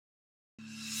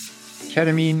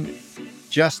Ketamine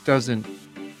just doesn't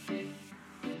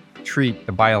treat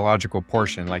the biological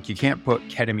portion. Like you can't put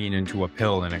ketamine into a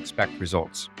pill and expect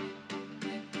results.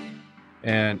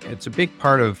 And it's a big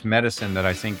part of medicine that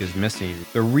I think is missing.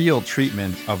 The real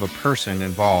treatment of a person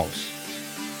involves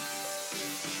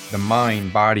the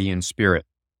mind, body, and spirit.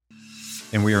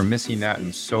 And we are missing that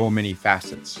in so many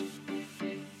facets.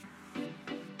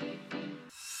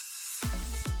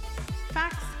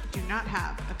 Facts do not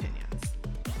have opinions.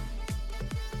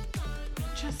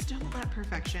 Just don't let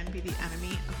perfection be the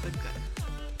enemy of the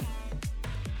good.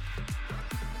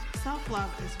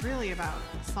 Self-love is really about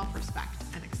self-respect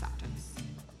and acceptance.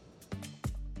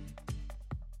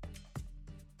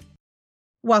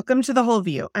 Welcome to The Whole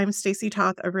View. I'm Stacey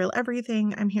Toth of Real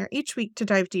Everything. I'm here each week to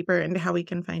dive deeper into how we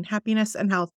can find happiness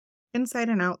and health inside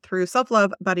and out through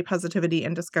self-love, body positivity,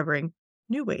 and discovering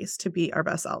new ways to be our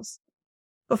best selves.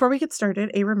 Before we get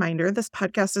started, a reminder, this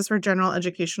podcast is for general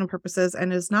educational purposes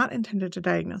and is not intended to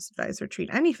diagnose, advise, or treat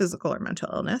any physical or mental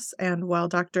illness. And while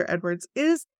Dr. Edwards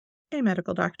is a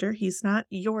medical doctor, he's not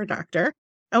your doctor.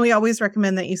 And we always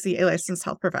recommend that you see a licensed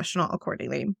health professional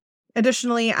accordingly.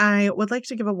 Additionally, I would like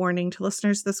to give a warning to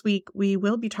listeners this week. We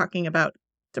will be talking about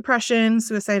depression,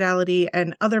 suicidality,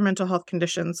 and other mental health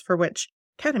conditions for which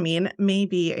ketamine may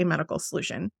be a medical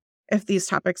solution. If these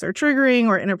topics are triggering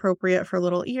or inappropriate for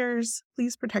little ears,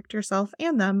 please protect yourself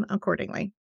and them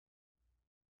accordingly.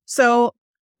 So,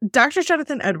 Dr.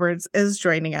 Johnathan Edwards is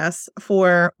joining us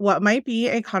for what might be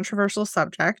a controversial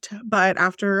subject, but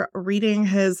after reading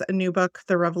his new book,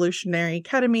 The Revolutionary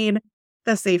Ketamine,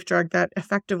 the safe drug that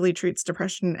effectively treats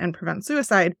depression and prevents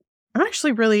suicide, I'm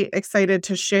actually really excited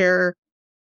to share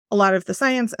a lot of the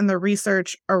science and the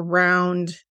research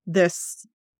around this,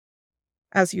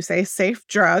 as you say, safe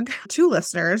drug to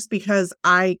listeners, because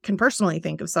I can personally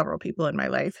think of several people in my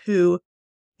life who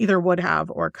either would have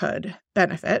or could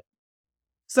benefit.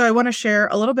 So I want to share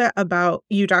a little bit about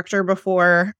you, doctor,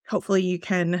 before hopefully you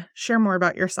can share more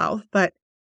about yourself. But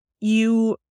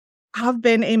you have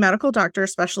been a medical doctor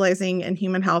specializing in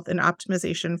human health and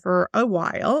optimization for a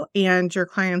while, and your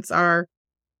clients are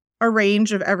a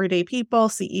range of everyday people,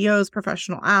 CEOs,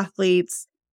 professional athletes.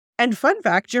 And fun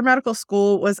fact, your medical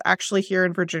school was actually here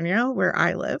in Virginia, where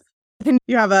I live. And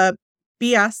you have a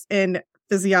BS in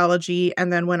physiology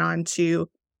and then went on to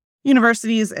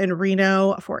universities in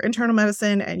Reno for internal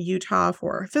medicine and Utah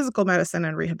for physical medicine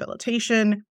and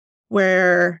rehabilitation,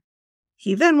 where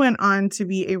he then went on to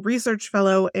be a research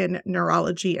fellow in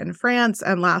neurology in France,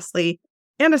 and lastly,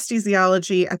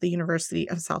 anesthesiology at the University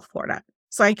of South Florida.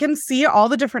 So I can see all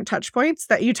the different touch points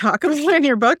that you talk about in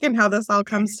your book and how this all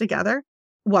comes together.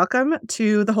 Welcome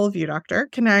to The Whole View, doctor.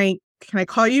 Can I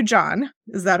call you John?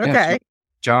 Is that okay? Yeah,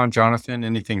 John, Johnathan,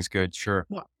 anything's good. Sure.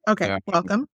 Well, okay. Yeah.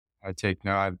 Welcome. I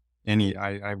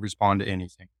respond to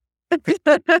anything.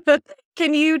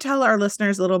 Can you tell our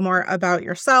listeners a little more about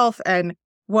yourself and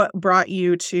what brought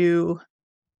you to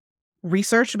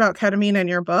research about ketamine in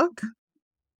your book?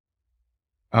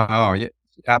 Oh, yeah,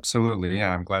 absolutely.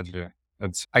 Yeah, I'm glad you.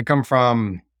 I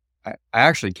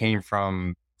actually came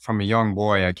from a young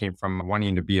boy. I came from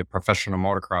wanting to be a professional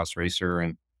motocross racer,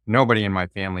 and nobody in my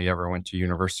family ever went to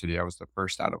university. I was the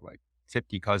first out of like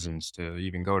 50 cousins to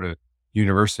even go to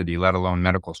university, let alone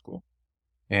medical school.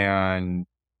 And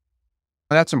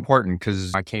that's important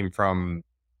because I came from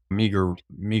meager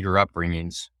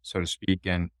upbringings, so to speak.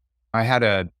 And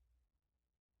I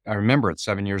remember at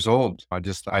 7 years old,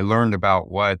 I learned about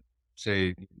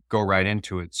go right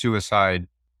into it, suicide,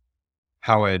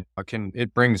 how it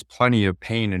brings plenty of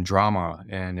pain and drama.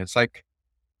 And it's like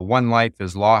one life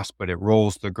is lost, but it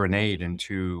rolls the grenade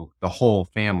into the whole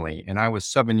family. And I was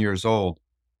 7 years old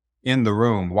in the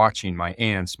room watching my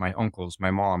aunts, my uncles,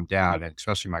 my mom, dad, and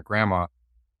especially my grandma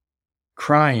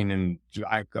crying in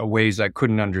ways I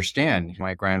couldn't understand.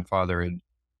 My grandfather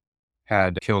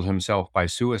had killed himself by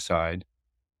suicide,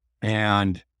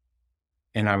 and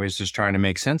I was just trying to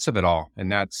make sense of it all.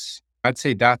 And I'd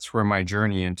say that's where my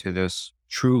journey into this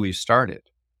truly started.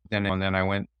 And then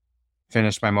I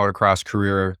finished my motocross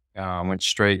career, went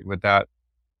straight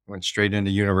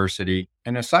into university.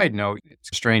 And a side note,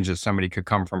 it's strange that somebody could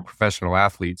come from professional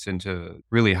athletes into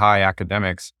really high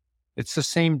academics. It's the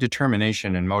same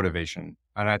determination and motivation.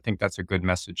 And I think that's a good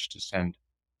message to send.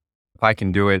 If I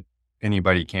can do it,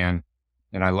 anybody can.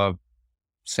 And I love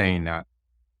saying that.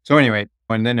 So anyway,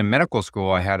 and then in medical school,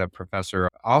 I had a professor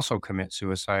also commit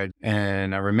suicide.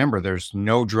 And I remember there's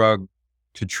no drug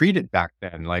to treat it back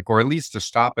then, or at least to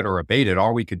stop it or abate it.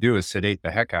 All we could do is sedate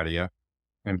the heck out of you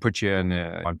and put you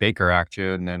on Baker Act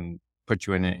you and then put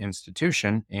you in an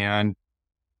institution. And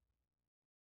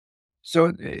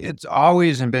so it's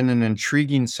always been an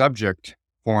intriguing subject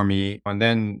for me. And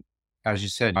then, as you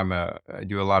said, I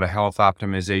do a lot of health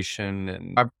optimization,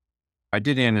 and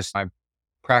I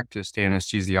practiced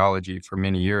anesthesiology for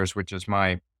many years, which is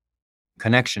my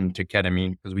connection to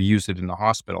ketamine because we use it in the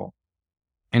hospital.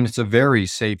 And it's a very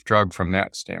safe drug from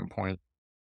that standpoint.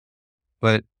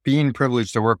 But being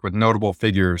privileged to work with notable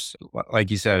figures,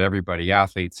 like you said, everybody,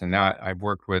 athletes, and that I've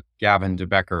worked with Gavin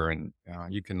DeBecker,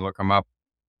 and you can look him up.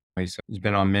 He's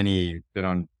been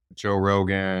on Joe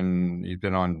Rogan, he's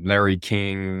been on Larry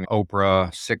King,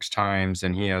 Oprah 6 times,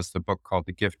 and he has the book called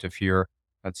The Gift of Fear.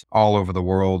 That's all over the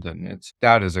world, and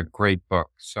that is a great book.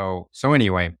 So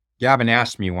anyway, Gavin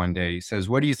asked me one day, he says,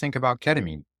 "What do you think about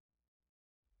ketamine?"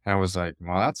 And I was like,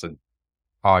 "Well, that's an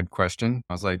odd question."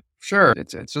 I was like, "Sure,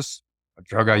 it's just a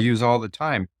drug I use all the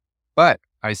time." But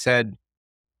I said,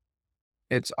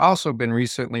 "It's also been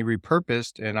recently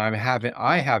repurposed, and I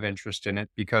have interest in it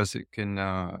because it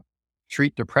can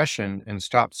treat depression and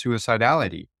stop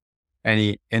suicidality."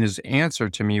 And his answer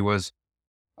to me was,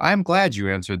 "I'm glad you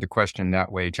answered the question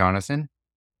that way, Jonathan."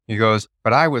 He goes,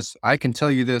 "But I can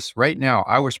tell you this right now.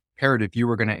 I was prepared if you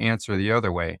were going to answer the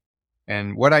other way."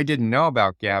 And what I didn't know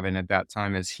about Gavin at that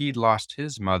time is he'd lost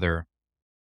his mother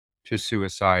to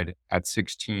suicide at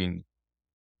 16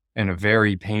 in a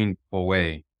very painful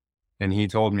way. And he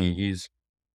told me he's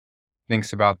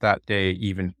thinks about that day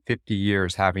even 50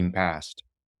 years having passed.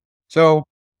 So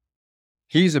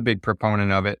he's a big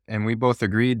proponent of it. And we both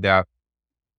agreed that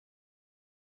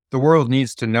the world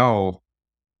needs to know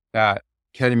that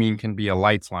ketamine can be a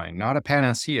lifeline, not a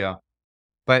panacea,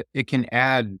 but it can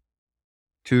add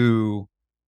to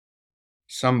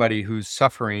somebody who's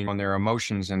suffering on their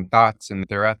emotions and thoughts, and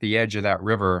they're at the edge of that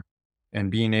river, and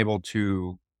being able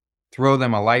to throw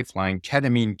them a lifeline.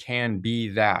 Ketamine can be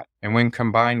that. And when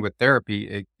combined with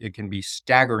therapy, it can be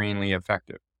staggeringly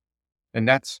effective. And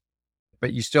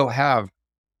but you still have,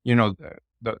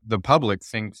 the public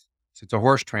thinks it's a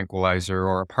horse tranquilizer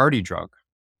or a party drug.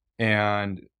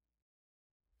 And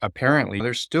apparently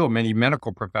there's still many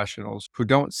medical professionals who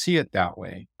don't see it that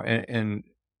way. And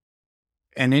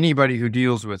anybody who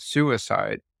deals with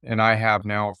suicide, and I have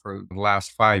now for the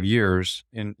last 5 years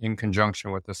in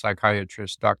conjunction with the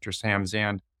psychiatrist, Dr. Sam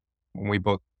Zand, when we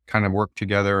both kind of work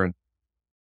together, and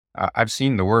I've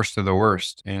seen the worst of the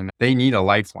worst, and they need a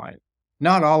lifeline.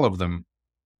 Not all of them,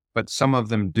 but some of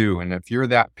them do. And if you're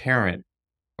that parent,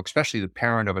 especially the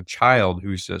parent of a child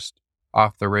who's just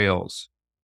off the rails,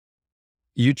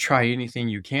 you try anything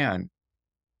you can.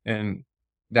 And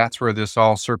that's where this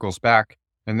all circles back.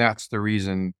 And that's the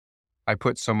reason I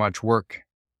put so much work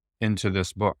into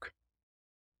this book.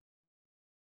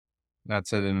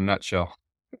 That's it in a nutshell.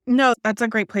 No, that's a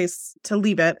great place to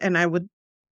leave it, and I would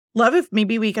love if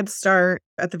maybe we could start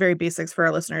at the very basics for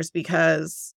our listeners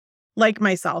because, like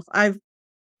myself, I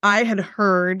had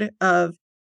heard of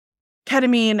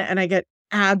ketamine, and I get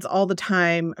ads all the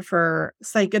time for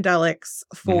psychedelics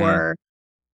Hmm. for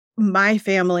my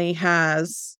family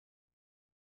has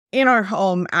in our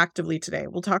home actively today.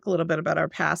 We'll talk a little bit about our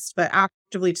past, but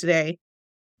actively today,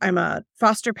 I'm a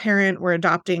foster parent. We're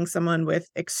adopting someone with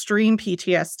extreme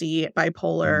PTSD,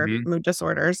 bipolar Hmm. mood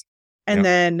disorders. And Yep.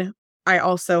 then I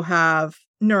also have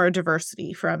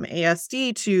neurodiversity from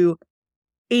ASD to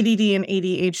ADD and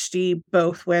ADHD,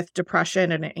 both with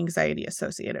depression and anxiety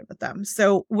associated with them.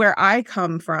 So, where I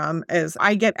come from is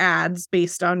I get ads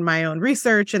based on my own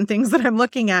research and things that I'm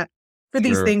looking at for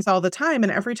these Sure. things all the time.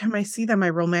 And every time I see them, I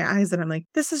roll my eyes and I'm like,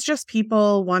 this is just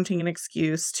people wanting an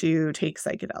excuse to take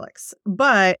psychedelics.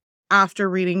 But after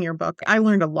reading your book, I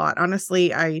learned a lot.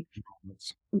 Honestly, I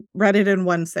read it in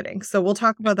one sitting. So we'll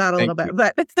talk about that a Thank little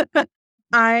bit. you. But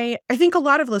I think a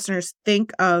lot of listeners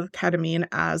think of ketamine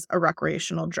as a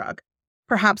recreational drug.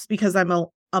 Perhaps because I'm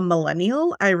a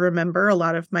millennial, I remember a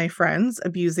lot of my friends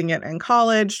abusing it in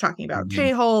college, talking about Hmm.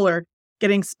 K-hole or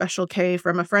getting special K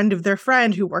from a friend of their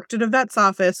friend who worked at a vet's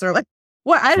office or like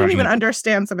what I didn't even Right.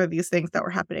 understand some of these things that were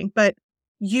happening. But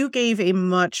you gave a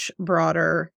much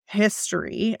broader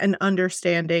history and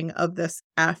understanding of this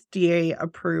FDA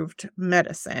approved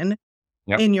medicine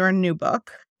Yep. in your new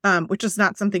book, which is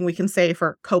not something we can say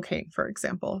for cocaine, for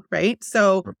example, right?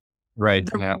 So Right.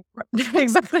 the Yeah.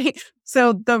 exactly.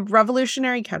 So the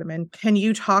revolutionary ketamine, can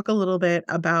you talk a little bit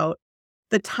about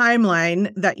the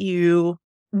timeline that you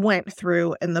went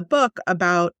through in the book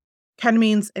about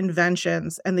ketamine's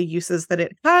inventions and the uses that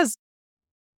it has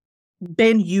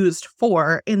been used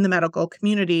for in the medical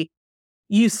community?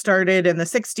 You started in the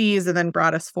 60s and then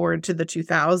brought us forward to the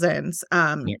 2000s.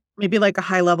 Yep. Maybe like a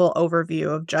high level overview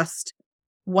of just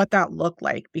what that looked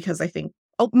like, because I think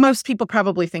most people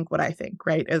probably think what I think,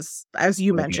 right? Is, as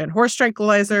you Right. mentioned, horse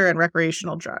tranquilizer and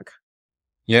recreational drug.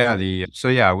 Yeah,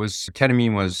 it was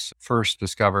ketamine was first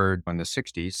discovered in the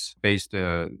 60s,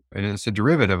 and it's a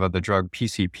derivative of the drug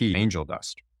PCP, angel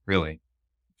dust, really,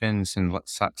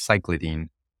 phencyclidine.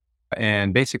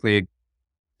 And basically,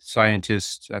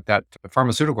 scientists at that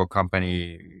pharmaceutical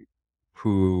company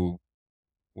who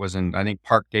was in, I think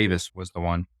Park Davis was the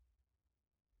one,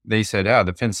 they said,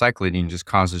 the phencyclidine just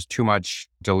causes too much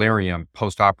delirium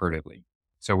post-operatively.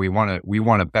 So we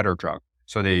want a better drug.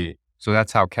 So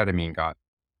that's how ketamine got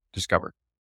discovered.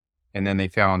 And then they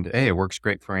found, hey, it works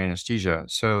great for anesthesia.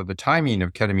 So the timing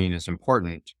of ketamine is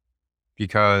important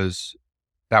because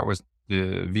that was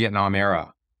the Vietnam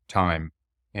era time.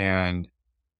 And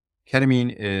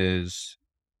ketamine is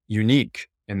unique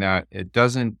in that it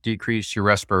doesn't decrease your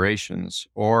respirations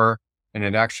and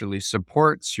it actually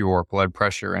supports your blood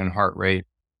pressure and heart rate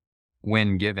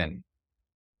when given,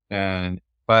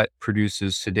 but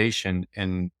produces sedation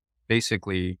and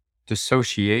basically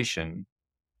dissociation.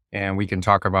 And we can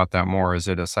talk about that more. Is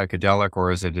it a psychedelic or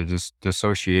is it a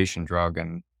dissociation drug?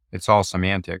 And it's all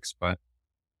semantics, but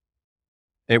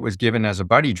it was given as a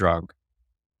buddy drug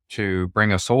to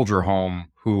bring a soldier home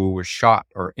who was shot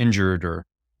or injured or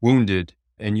wounded.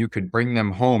 And you could bring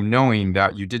them home knowing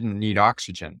that you didn't need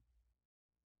oxygen.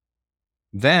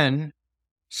 Then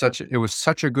it was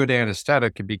such a good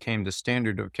anesthetic, it became the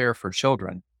standard of care for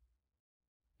children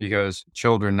because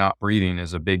children not breathing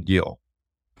is a big deal,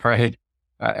 right?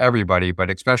 Everybody, but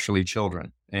especially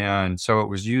children. And so it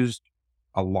was used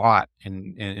a lot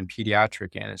in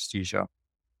pediatric anesthesia.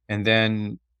 And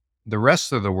then the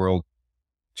rest of the world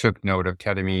took note of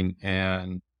ketamine.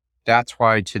 And that's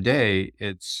why today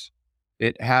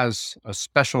it has a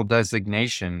special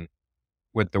designation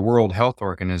with the World Health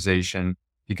Organization,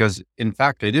 because in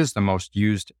fact, it is the most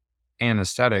used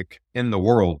anesthetic in the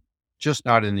world, just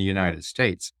not in the United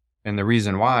States. And the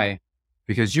reason why,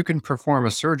 because you can perform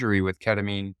a surgery with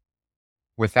ketamine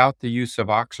without the use of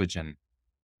oxygen,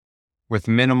 with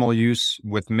minimal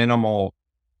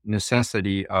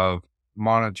necessity of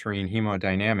monitoring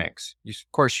hemodynamics.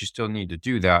 Of course, you still need to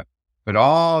do that, but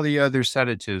all the other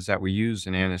sedatives that we use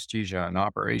in anesthesia and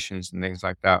operations and things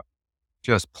like that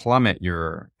just plummet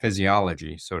your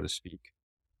physiology, so to speak.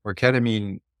 Where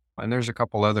ketamine, and there's a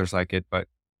couple others like it, but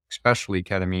especially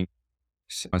ketamine,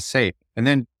 is safe. And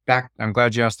then I'm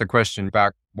glad you asked the question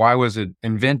back, why was it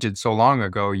invented so long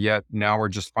ago, yet now we're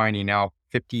just finding out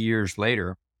 50 years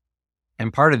later?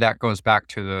 And part of that goes back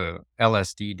to the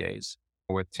LSD days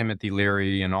with Timothy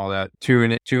Leary and all that.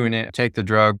 Tune in, take the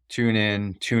drug, tune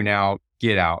in, tune out,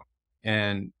 get out.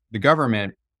 And the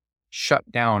government shut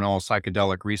down all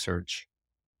psychedelic research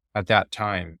at that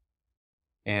time.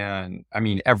 And I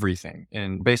mean, everything.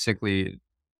 And basically,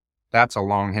 that's a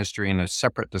long history and a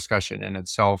separate discussion in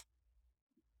itself.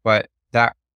 But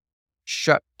that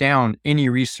shut down any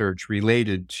research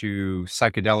related to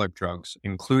psychedelic drugs,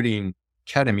 including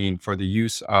ketamine for the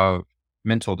use of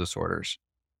mental disorders.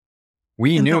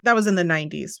 We And knew that was in the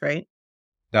 90s, right?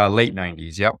 the late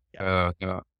 90s. Yep.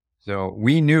 So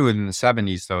we knew in the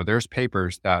 70s, though, there's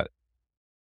papers that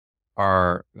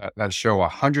show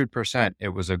 100% it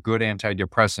was a good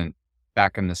antidepressant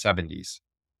back in the 70s.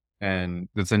 And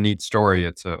it's a neat story.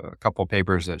 It's a couple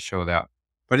papers that show that.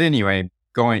 But anyway,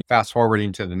 fast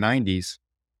forwarding to the 90s,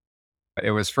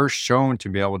 it was first shown to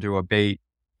be able to abate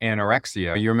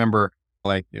anorexia. You remember,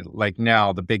 like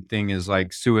now, the big thing is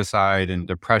like suicide and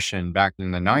depression. Back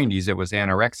in the 90s, it was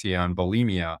anorexia and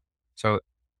bulimia. So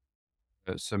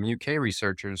some UK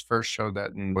researchers first showed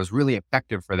that and was really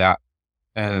effective for that.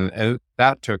 And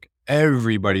that took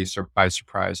everybody by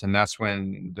surprise. And that's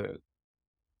when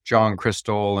John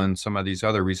Crystal and some of these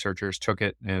other researchers took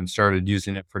it and started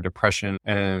using it for depression.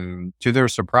 And to their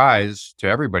surprise, to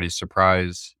everybody's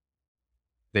surprise,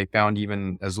 they found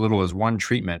even as little as one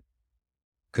treatment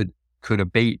could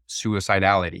abate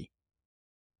suicidality.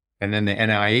 And then the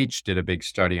NIH did a big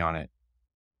study on it.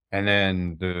 And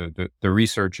then the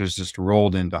researchers just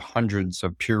rolled into hundreds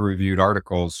of peer-reviewed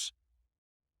articles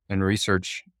and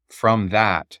research from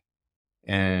that.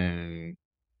 And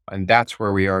that's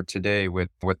where we are today with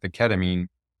the ketamine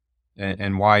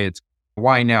and why it's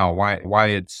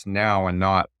now and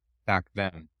not back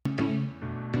then.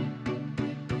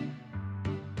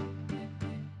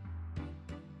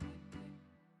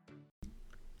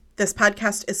 This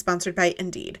podcast is sponsored by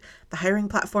Indeed, the hiring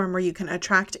platform where you can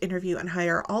attract, interview, and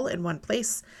hire all in one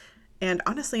place. And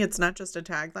honestly, it's not just a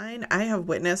tagline. I have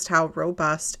witnessed how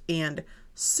robust and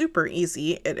super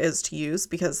easy it is to use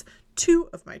because 2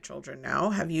 of my children now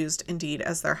have used Indeed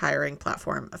as their hiring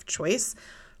platform of choice.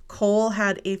 Cole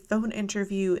had a phone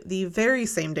interview the very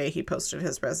same day he posted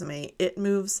his resume. It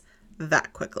moves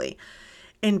that quickly.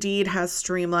 Indeed has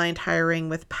streamlined hiring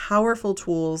with powerful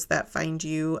tools that find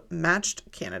you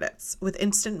matched candidates. With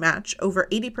Instant Match, over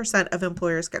 80% of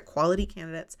employers get quality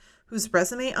candidates whose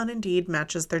resume on Indeed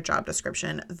matches their job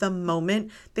description the moment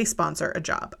they sponsor a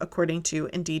job, according to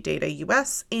Indeed Data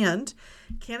US. And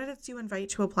candidates you invite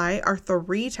to apply are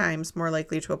 3 times more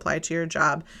likely to apply to your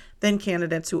job than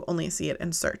candidates who only see it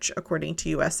in search, according to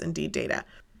US Indeed Data.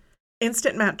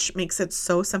 Instant Match makes it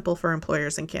so simple for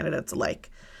employers and candidates alike.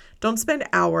 Don't spend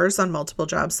hours on multiple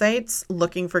job sites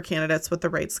looking for candidates with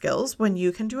the right skills when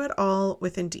you can do it all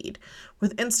with Indeed.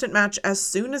 With Instant Match, as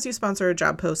soon as you sponsor a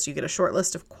job post, you get a short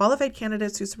list of qualified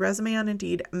candidates whose resume on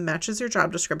Indeed matches your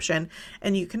job description,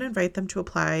 and you can invite them to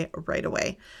apply right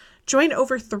away. Join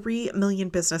over 3 million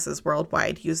businesses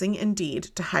worldwide using Indeed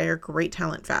to hire great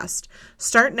talent fast.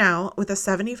 Start now with a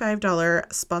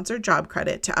 $75 sponsored job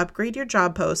credit to upgrade your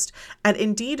job post at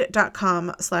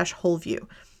Indeed.com/WholeView.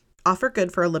 Offer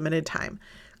good for a limited time.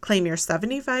 Claim your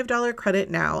 $75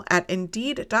 credit now at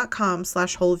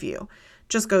Indeed.com/WholeView.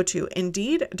 Just go to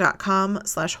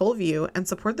Indeed.com/WholeView and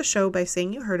support the show by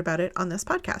saying you heard about it on this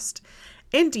podcast.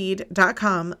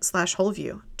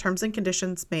 Indeed.com/WholeView. Terms and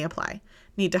conditions may apply.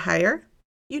 Need to hire?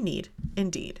 You need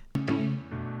Indeed.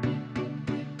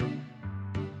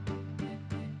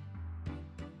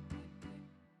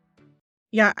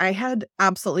 Yeah, I had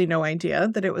absolutely no idea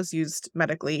that it was used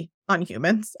medically on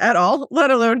humans at all, let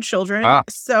alone children. Ah,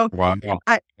 So wow.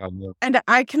 I Yeah. and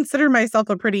I consider myself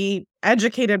a pretty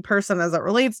educated person as it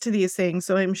relates to these things,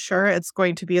 so I'm sure it's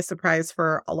going to be a surprise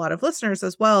for a lot of listeners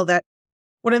as well that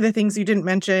one of the things you didn't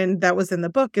mention that was in the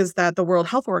book is that the World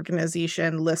Health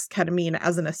Organization lists ketamine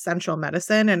as an essential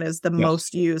medicine and is the Yes.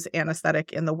 most used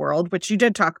anesthetic in the world, which you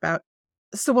did talk about.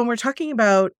 So when we're talking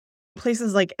about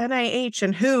places like NIH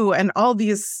and WHO and all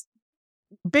these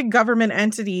big government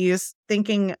entities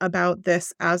thinking about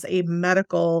this as a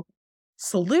medical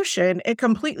solution, it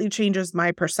completely changes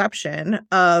my perception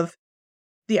of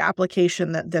the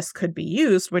application that this could be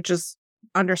used, which is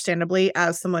understandably,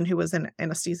 as someone who was in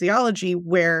anesthesiology,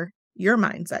 where your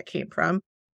mindset came from.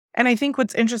 And I think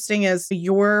what's interesting is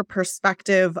your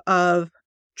perspective of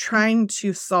trying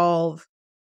to solve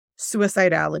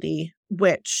suicidality,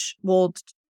 which we'll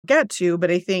get to,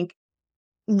 but I think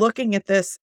looking at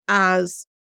this as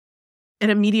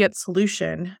an immediate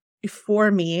solution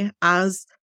for me as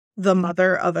the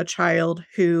mother of a child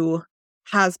who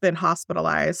has been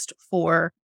hospitalized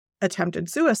for attempted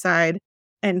suicide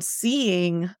and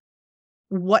seeing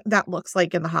what that looks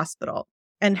like in the hospital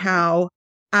and how,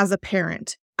 as a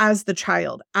parent, as the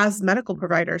child, as medical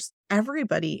providers,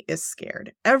 everybody is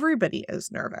scared. Everybody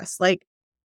is nervous. Like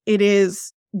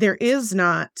there is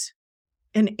not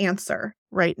an answer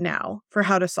right now for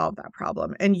how to solve that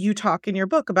problem. And you talk in your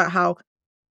book about how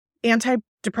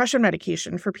antidepressant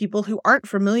medication for people who aren't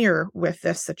familiar with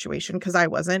this situation, because I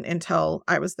wasn't until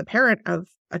I was the parent of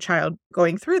a child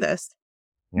going through this.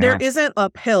 There Yeah. isn't a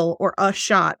pill or a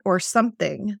shot or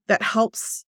something that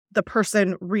helps the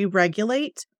person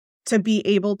re-regulate to be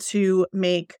able to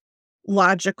make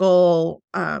logical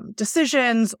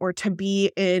decisions or to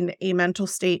be in a mental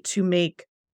state to make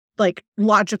like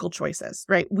logical choices,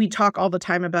 right? We talk all the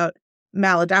time about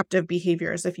maladaptive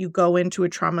behaviors. If you go into a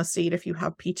trauma state, if you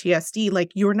have PTSD,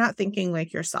 like you're not thinking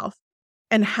like yourself.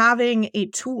 And having a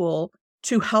tool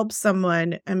to help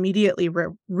someone immediately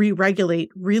re-regulate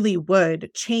really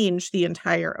would change the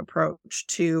entire approach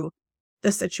to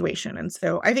the situation. And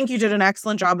so I think you did an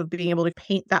excellent job of being able to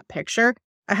paint that picture.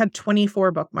 I had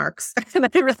 24 bookmarks and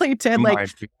I really did like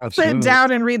sit Absolutely.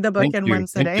 down and read the book Thank in you. one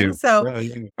Thank sitting. you. So, Yeah,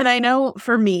 yeah. and I know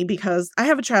for me, because I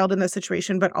have a child in this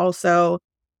situation, but also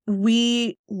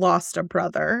we lost a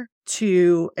brother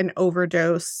to an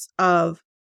overdose of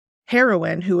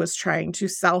heroin who was trying to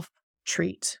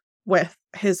self-treat with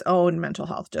his own mental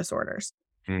health disorders.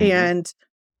 Mhm. And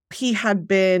he had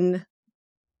been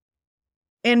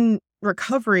in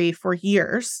recovery for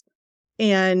years,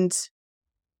 and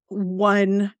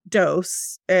one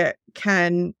dose it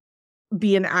can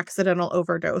be an accidental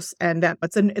overdose, and that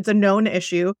it's a known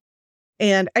issue.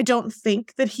 And I don't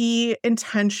think that he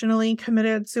intentionally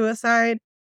committed suicide,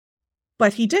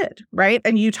 but he did, right?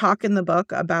 And you talk in the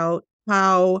book about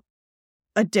how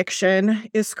addiction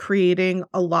is creating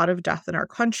a lot of death in our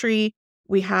country.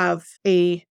 We have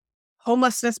a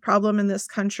homelessness problem in this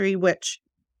country, which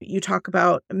you talk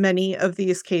about many of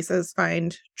these cases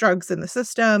find drugs in the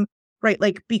system, right?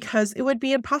 Like, because it would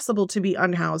be impossible to be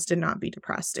unhoused and not be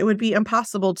depressed. It would be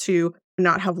impossible to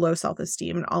not have low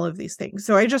self-esteem and all of these things.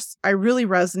 So I really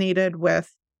resonated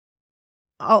with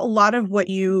a lot of what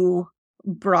you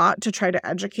brought to try to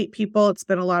educate people. It's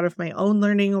been a lot of my own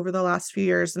learning over the last few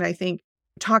years. And I think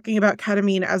talking about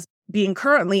ketamine as being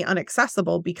currently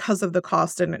inaccessible because of the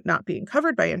cost and it not being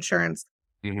covered by insurance.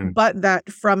 Mhm. But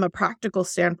that from a practical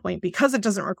standpoint, because it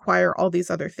doesn't require all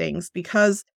these other things,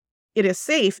 because it is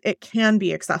safe, it can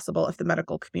be accessible if the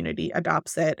medical community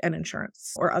adopts it and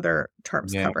insurance or other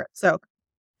terms Yeah. cover it. So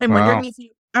Wow.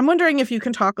 I'm wondering if you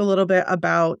can talk a little bit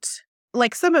about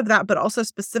like some of that, but also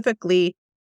specifically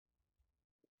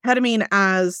ketamine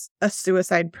as a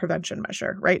suicide prevention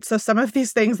measure, right? So some of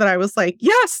these things that I was like,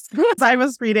 yes, as I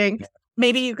was reading,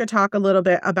 maybe you could talk a little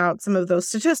bit about some of those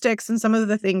statistics and some of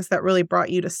the things that really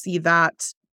brought you to see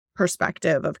that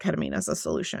perspective of ketamine as a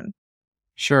solution.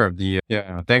 Sure.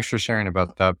 Yeah. Thanks for sharing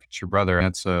about that with your brother.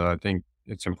 That's I think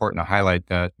it's important to highlight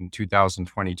that in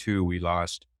 2022 we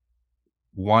lost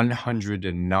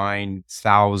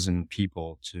 109,000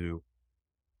 people to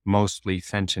mostly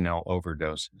fentanyl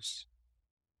overdoses.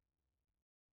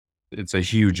 It's a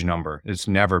huge number. It's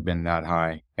never been that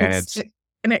high, and It's it's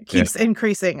and it yeah, keeps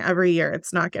increasing every year.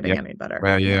 It's not yeah. getting any better.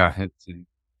 Well, Yeah. yeah. It's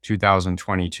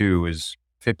 2022 is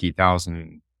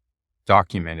 50,000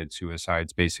 documented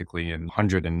suicides, basically, and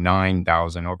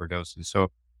 109,000 overdoses.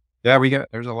 So yeah,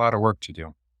 there's a lot of work to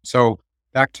do. So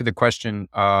back to the question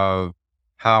of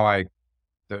how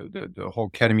the whole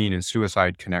ketamine and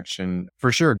suicide connection.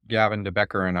 For sure, Gavin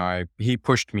DeBecker and he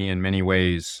pushed me in many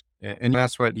ways. And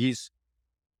that's what you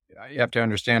have to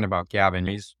understand about Gavin.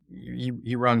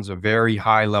 He runs a very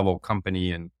high level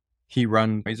company, and he's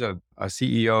a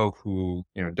CEO who,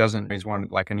 he's one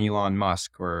like an Elon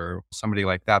Musk or somebody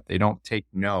like that. They don't take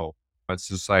no. It's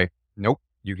just like, nope,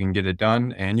 you can get it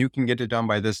done and you can get it done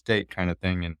by this date kind of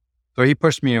thing. And so he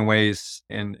pushed me in ways,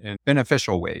 in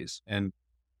beneficial ways. And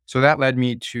so that led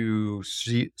me to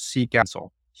seek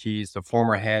counsel. He's the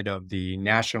former head of the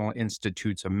National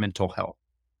Institutes of Mental Health.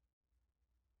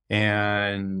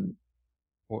 And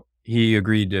he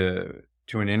agreed to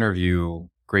an interview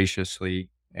graciously,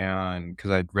 and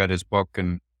because I'd read his book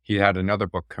and he had another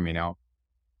book coming out.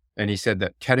 And he said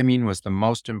that ketamine was the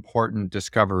most important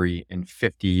discovery in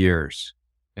 50 years.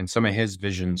 And some of his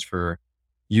visions for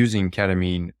using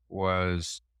ketamine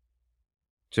was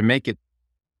to make it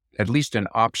at least an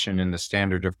option in the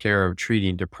standard of care of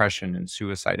treating depression and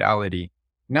suicidality.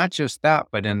 Not just that,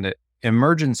 but in the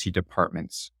emergency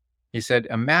departments. He said,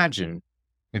 imagine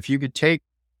if you could take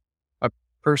a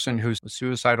person who's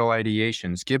suicidal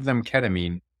ideations, give them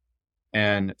ketamine,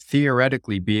 and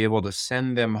theoretically be able to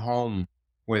send them home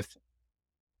with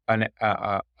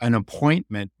an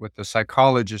appointment with a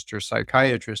psychologist or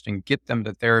psychiatrist and get them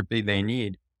the therapy they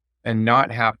need and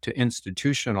not have to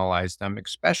institutionalize them,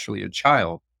 especially a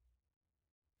child.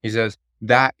 He says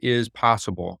that is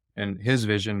possible. And his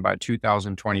vision by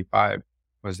 2025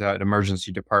 was that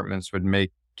emergency departments would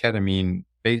make ketamine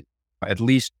at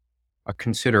least a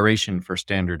consideration for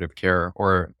standard of care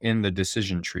or in the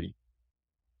decision tree.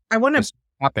 I want to This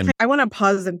happened. I want to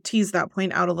pause and tease that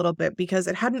point out a little bit because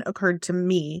it hadn't occurred to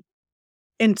me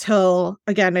until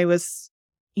again I was,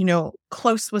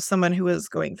 close with someone who was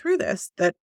going through this,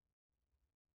 that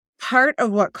part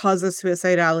of what causes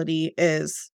suicidality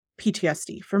is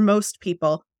PTSD. For most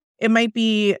people, it might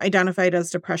be identified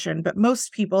as depression, but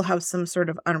most people have some sort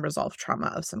of unresolved trauma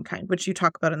of some kind, which you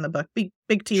talk about in the book. Big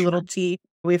T, Sure. little t.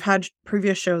 We've had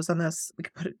previous shows on this. We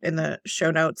could put it in the show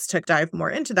notes to dive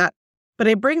more into that. But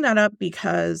I bring that up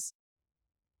because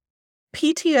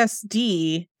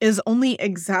PTSD is only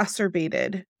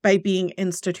exacerbated by being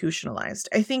institutionalized.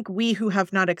 I think we who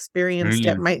have not experienced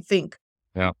it Mm, might think,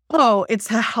 yeah. oh, it's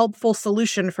a helpful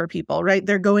solution for people, right?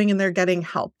 They're going and they're getting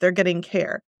help, they're getting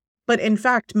care. But in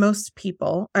fact, most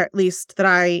people, or at least that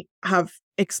I have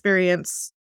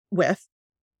experience with,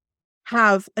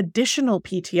 have additional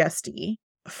PTSD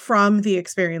from the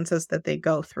experiences that they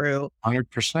go through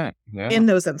 100%. Yeah. in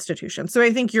those institutions. So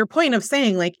I think your point of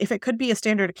saying, like, if it could be a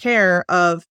standard of care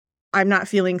of, I'm not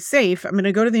feeling safe, I'm going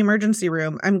to go to the emergency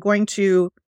room, I'm going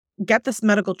to get this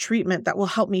medical treatment that will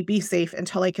help me be safe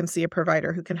until I can see a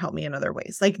provider who can help me in other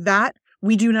ways. Like that,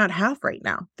 we do not have right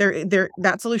now.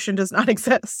 That solution does not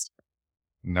exist.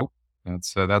 Nope.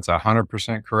 That's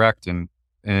 100% correct.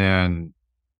 And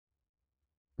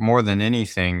more than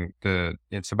anything,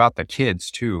 it's about the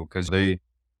kids too, because they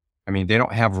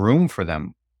don't have room for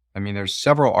them. I mean, there's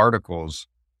several articles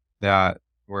that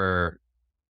where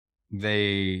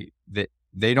they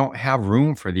don't have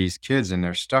room for these kids and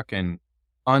they're stuck in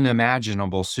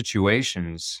unimaginable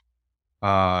situations.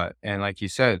 And like you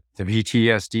said, the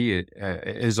PTSD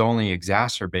is only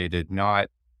exacerbated, not,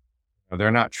 they're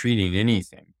not treating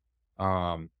anything.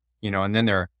 And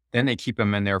then they keep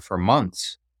them in there for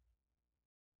months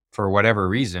for whatever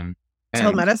reason. Tell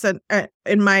And medicine,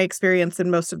 in my experience,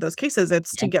 in most of those cases,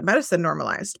 it's to yeah, get medicine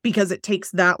normalized because it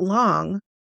takes that long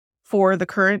for the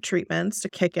current treatments to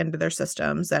kick into their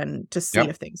systems and to see Yep.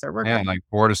 if things are Yeah, working. like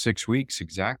 4 to 6 weeks,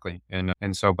 exactly, and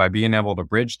so by being able to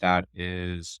bridge that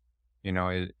is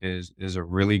a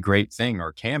really great thing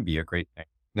or can be a great thing.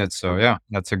 That's so Oh, yeah,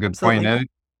 that's a good point, absolutely. and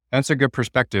that's a good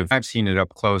perspective. I've seen it up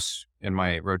close in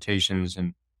my rotations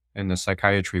and in the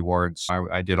psychiatry wards.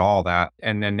 I did all that,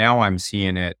 and then now I'm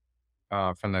seeing it,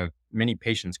 from the many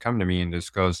patients come to me and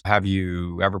just goes, "Have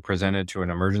you ever presented to an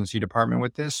emergency department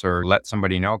with this or let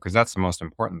somebody know?" Because that's the most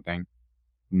important thing.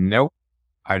 Nope.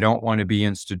 I don't want to be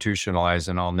institutionalized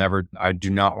and I do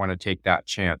not want to take that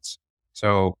chance.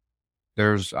 So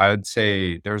I'd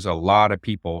say there's a lot of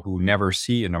people who never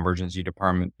see an emergency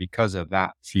department because of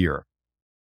that fear.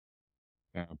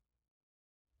 Yeah.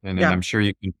 And then Yeah. I'm sure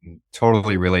you can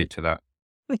totally relate to that.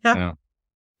 Yeah. Yeah.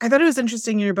 I thought it was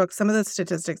interesting in your book, some of the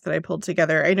statistics that I pulled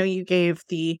together. I know you gave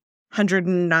the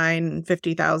 109,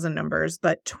 50,000 numbers,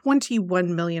 but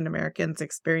 21 million Americans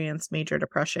experience major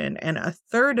depression, and a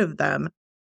third of them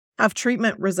have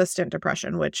treatment resistant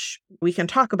depression, which we can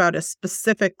talk about as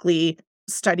specifically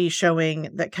studies showing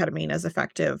that ketamine is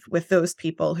effective with those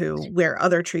people who, where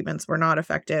other treatments were not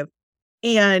effective.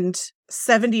 And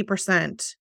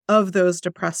 70% of those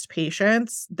depressed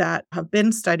patients that have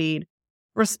been studied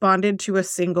responded to a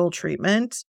single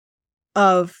treatment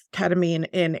of ketamine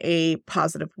in a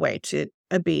positive way to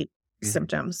abate Mhm.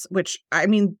 symptoms, which I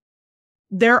mean,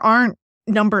 there aren't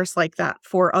numbers like that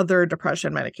for other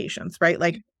depression medications, right?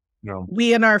 Like No.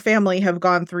 we in our family have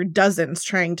gone through dozens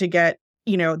trying to get,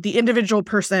 the individual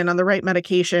person on the right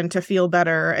medication to feel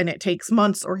better. And it takes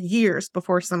months or years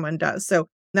before someone does. So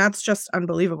that's just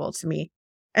unbelievable to me.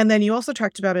 And then you also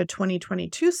talked about a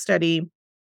 2022 study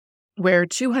where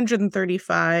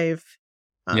 235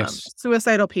 Yes.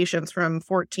 suicidal patients from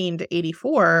 14 to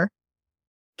 84.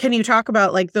 Can you talk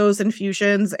about like those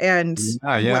infusions and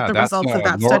Yeah, what yeah. the That's results of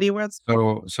that Lor study was?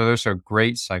 so there's a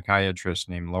great psychiatrist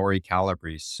named Lori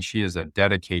Calabrese. She is a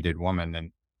dedicated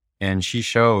woman and she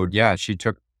showed, yeah, she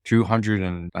took 200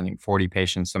 and I think 40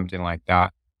 patients, something like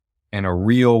that, in a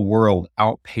real world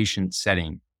outpatient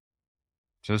setting.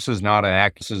 So this is not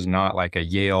like a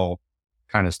Yale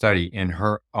kind of study. In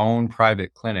her own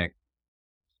private clinic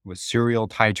with serial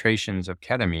titrations of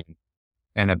ketamine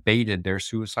and abated their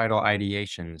suicidal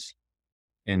ideations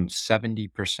in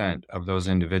 70% of those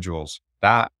individuals.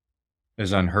 That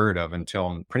is unheard of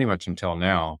until pretty much until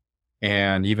now.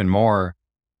 And even more,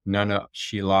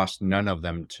 she lost none of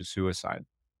them to suicide.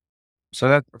 So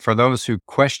that for those who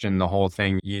question the whole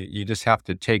thing, you just have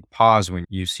to take pause when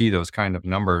you see those kind of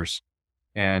numbers.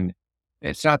 And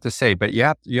it's not to say, but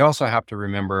you also have to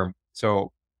remember.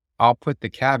 So I'll put the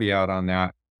caveat on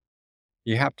that.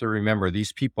 You have to remember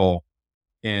these people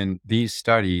in these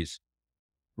studies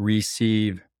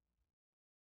receive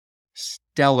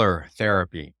stellar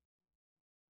therapy.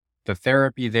 The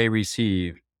therapy they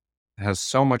receive has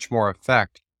so much more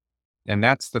effect. And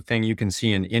that's the thing you can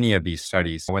see in any of these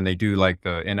studies when they do like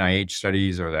the NIH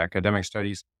studies or the academic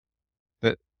studies,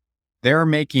 that they're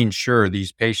making sure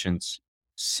these patients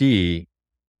see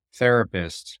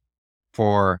therapists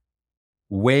for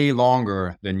way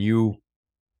longer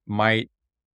might,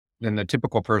 than the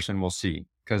typical person will see.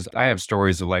 Because I have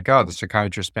stories of like, oh, the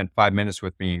psychiatrist spent 5 minutes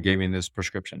with me and gave me this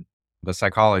prescription. The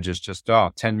psychologist just,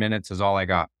 oh, 10 minutes is all I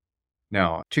got.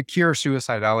 No, to cure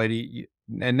suicidality,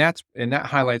 and that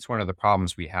highlights one of the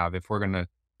problems we have. If we're gonna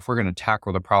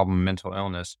tackle the problem of mental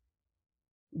illness,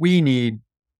 we need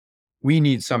we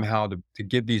need somehow to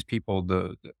give these people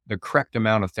the correct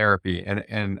amount of therapy.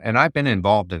 And I've been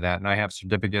involved in that, and I have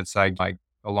certificates. I like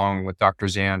along with Dr.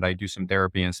 Zand, I do some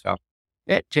therapy and stuff.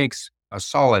 It takes a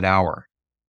solid hour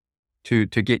to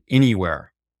get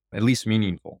anywhere, at least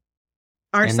meaningful.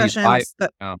 Our And these I sessions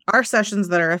that our sessions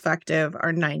that are effective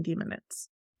are 90 minutes.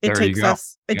 It There you takes go.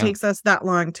 us it Yeah, takes us that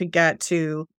long to get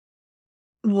to,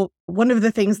 well, one of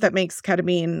the things that makes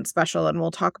ketamine special, and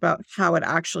we'll talk about how it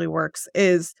actually works,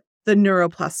 is the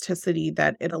neuroplasticity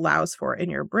that it allows for in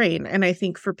your brain. And I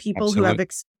think absolutely.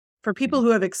 for people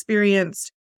who have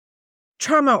experienced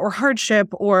trauma or hardship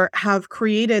or have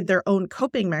created their own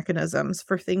coping mechanisms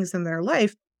for things in their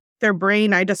life, their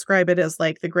brain, I describe it as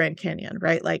like the Grand Canyon,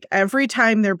 right? Like every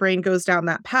time their brain goes down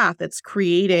that path, it's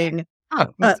creating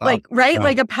That's like, awesome. right? Yeah.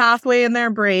 Like a pathway in their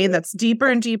brain that's deeper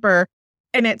and deeper.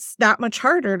 And it's that much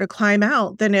harder to climb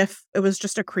out than if it was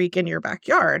just a creek in your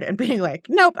backyard and being like,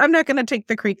 nope, I'm not going to take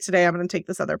the creek today. I'm going to take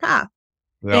this other path.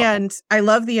 Yeah. And I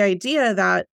love the idea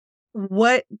that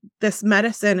what this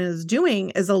medicine is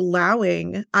doing is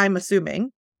allowing, I'm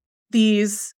assuming,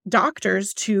 these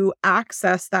doctors to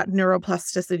access that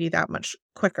neuroplasticity that much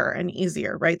quicker and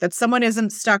easier, right? That someone isn't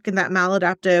stuck in that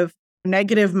maladaptive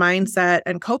negative mindset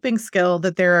and coping skill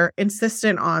that they're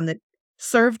insistent on that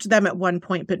served them at one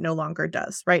point, but no longer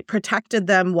does, right? Protected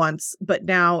them once, but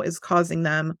now is causing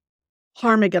them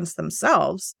harm against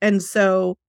themselves. And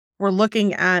so we're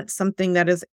looking at something that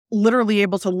is literally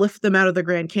able to lift them out of the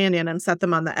Grand Canyon and set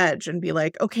them on the edge and be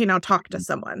like, okay, now talk to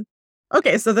someone.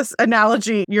 Okay, so this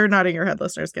analogy, you're nodding your head,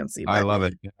 listeners can't see, I but love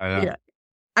it. yeah.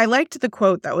 I liked the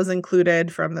quote that was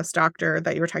included from this doctor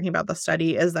that you were talking about the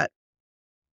study is that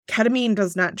ketamine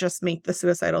does not just make the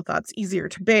suicidal thoughts easier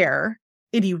to bear,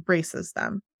 it erases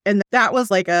them. And that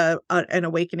was like an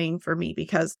awakening for me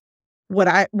because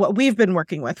what we've been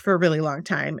working with for a really long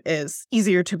time is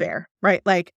easier to bear, right?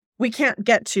 Like we can't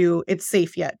get to it's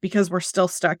safe yet because we're still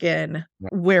stuck in Yeah.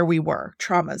 where we were,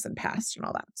 traumas and past and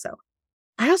all that. So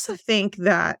I also think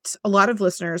that a lot of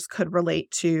listeners could relate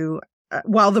to,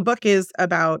 while the book is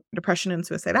about depression and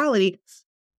suicidality,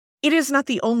 it is not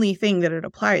the only thing that it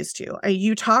applies to.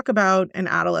 You talk about an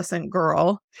adolescent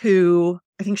girl who,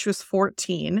 I think she was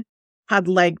 14, had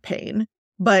leg pain,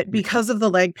 but because of the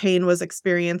leg pain was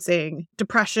experiencing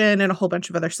depression and a whole bunch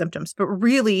of other symptoms. But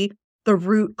really, the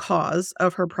root cause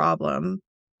of her problem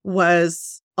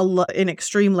was an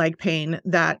extreme leg pain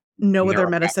that no other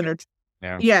medicine Neuropathic.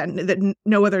 or Yeah.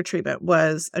 no other treatment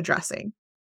was addressing.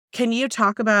 Can you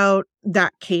talk about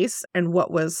that case and what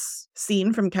was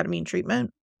seen from ketamine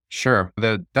treatment? Sure.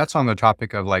 That's on the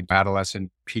topic of like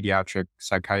adolescent pediatric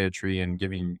psychiatry and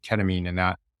giving ketamine in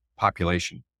that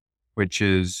population, which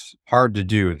is hard to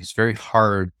do. It's very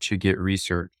hard to get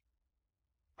research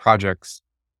projects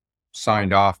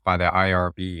signed off by the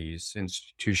IRBs,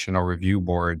 institutional review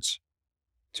boards,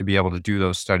 to be able to do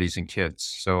those studies in kids.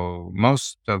 So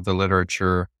most of the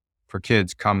literature for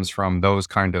kids comes from those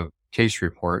kind of case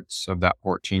reports of that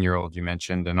 14-year-old you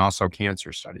mentioned, and also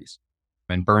cancer studies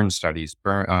and burn studies.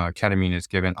 Ketamine is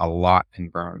given a lot in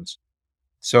burns.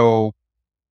 So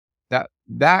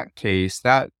that case,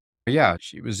 yeah,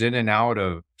 she was in and out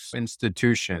of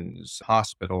institutions,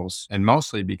 hospitals, and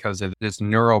mostly because of this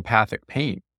neuropathic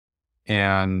pain.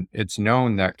 And it's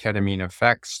known that ketamine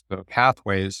affects the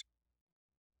pathways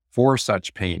for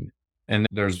such pain. And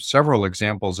there's several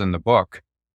examples in the book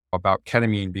about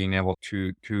ketamine being able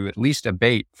to at least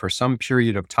abate for some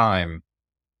period of time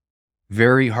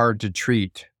very hard to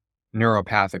treat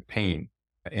neuropathic pain.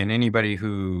 And anybody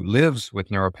who lives with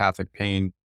neuropathic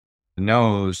pain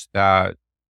knows that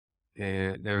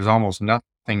there's almost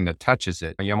nothing that touches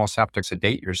it. You almost have to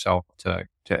sedate yourself to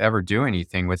ever do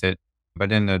anything with it.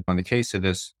 But in the case of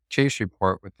this case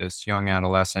report with this young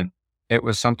adolescent, it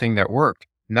was something that worked,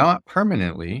 not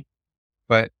permanently,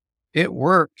 but it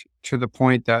worked to the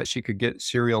point that she could get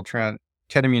serial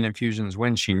ketamine infusions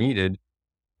when she needed,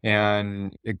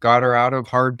 and it got her out of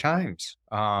hard times.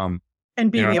 And You know,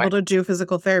 being able to do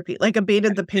physical therapy, like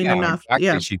abated the pain yeah, enough. exactly.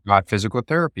 Yeah. She got physical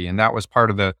therapy, and that was part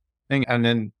of the thing. And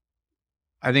then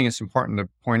I think it's important to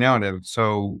point out,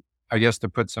 so I guess to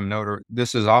put some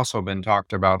this has also been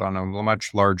talked about on a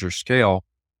much larger scale.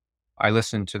 I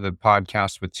listened to the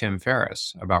podcast with Tim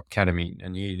Ferriss about ketamine,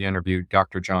 and he interviewed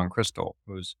Dr. John Crystal,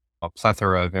 who's a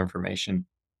plethora of information.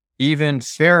 Even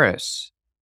Ferriss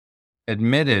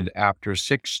admitted after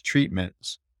 6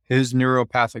 treatments, his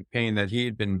neuropathic pain that he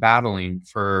had been battling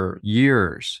for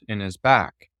years in his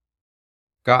back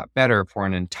got better for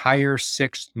an entire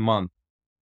 6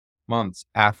 months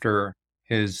after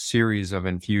his series of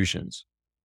infusions.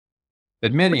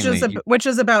 Admittingly, Which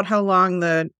is about how long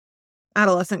the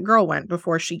adolescent girl went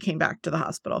before she came back to the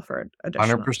hospital for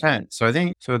additional. 100%. So I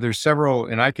think there's several,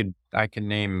 and I can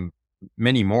name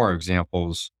many more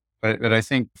examples, but I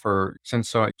think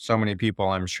since so many people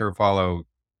I'm sure follow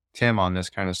Tim on this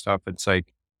kind of stuff, it's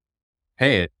like,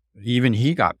 hey, even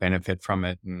he got benefit from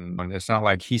it, and it's not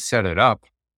like he set it up.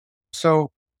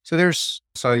 So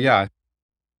yeah,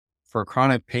 for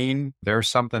chronic pain, there's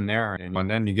something there, and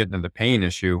then you get into the pain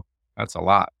issue, that's a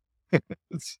lot.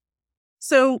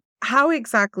 So how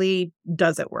exactly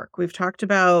does it work? We've talked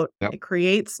about Yep. it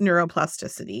creates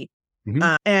neuroplasticity.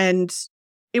 Mhm. And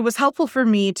it was helpful for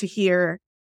me to hear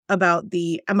about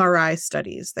the MRI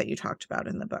studies that you talked about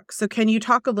in the book. So can you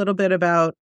talk a little bit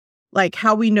about like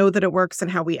how we know that it works and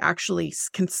how we actually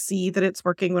can see that it's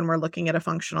working when we're looking at a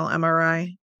functional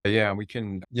MRI? Yeah, we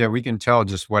can tell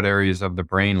just what areas of the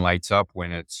brain lights up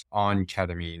when it's on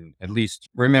ketamine. At least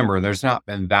remember, there's not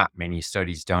been that many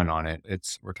studies done on it.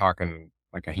 We're talking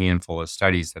like a handful of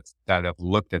studies that have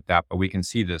looked at that, but we can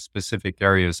see the specific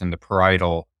areas in the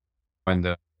parietal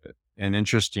and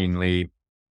interestingly,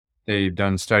 they've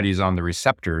done studies on the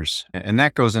receptors, and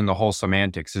that goes in the whole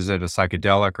semantics. Is it a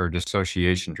psychedelic or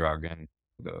dissociation drug? And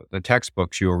the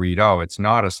textbooks you'll read, oh, it's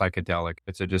not a psychedelic,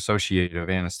 it's a dissociative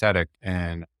anesthetic.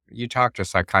 And you talk to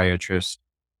psychiatrists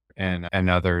and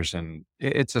others, and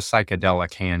it's a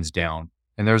psychedelic hands down.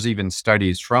 And there's even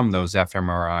studies from those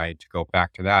fMRI to go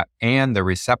back to that and the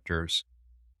receptors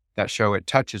that show it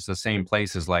touches the same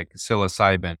places like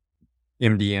psilocybin,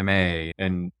 MDMA,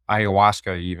 and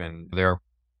ayahuasca even.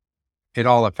 It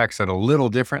all affects it a little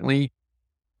differently,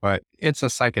 but it's a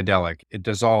psychedelic. It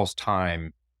dissolves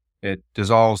time. It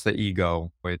dissolves the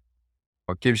ego. It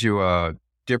gives you a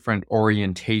different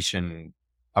orientation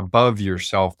above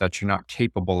yourself that you're not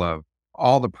capable of.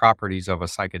 All the properties of a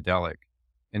psychedelic.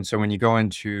 And so when you go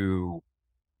into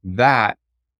that,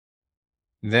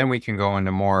 then we can go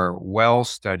into more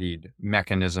well-studied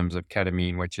mechanisms of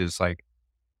ketamine, which is like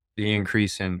the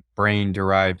increase in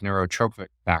brain-derived neurotrophic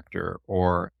factor,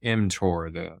 or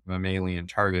mTOR, the mammalian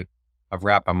target of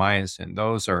rapamycin.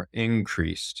 Those are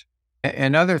increased.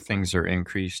 And other things are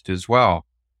increased as well.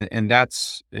 And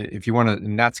that's, if you want to,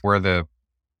 and that's where the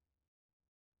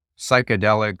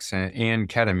psychedelics and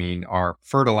ketamine are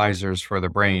fertilizers for the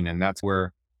brain. And that's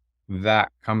where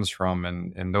that comes from.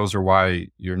 And those are why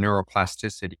your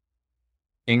neuroplasticity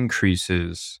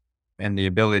increases and the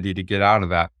ability to get out of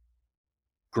that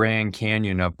Grand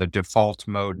Canyon of the default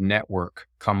mode network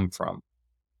come from.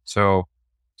 So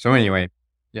anyway,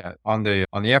 yeah, on the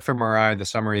fMRI, the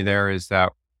summary there is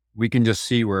that we can just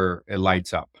see where it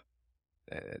lights up.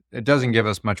 It doesn't give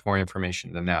us much more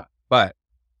information than that, but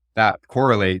that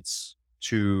correlates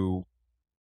to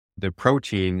the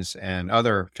proteins and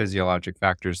other physiologic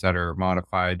factors that are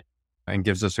modified and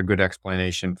gives us a good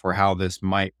explanation for how this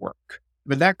might work.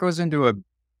 But that goes into an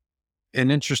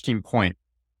interesting point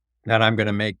that I'm going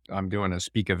to make. I'm doing a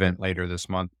speak event later this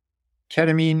month.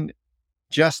 Ketamine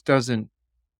just doesn't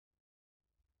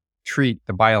treat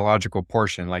the biological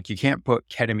portion. Like, you can't put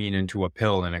ketamine into a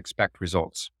pill and expect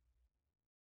results.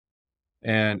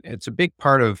 And it's a big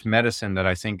part of medicine that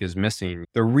I think is missing.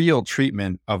 The real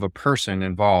treatment of a person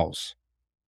involves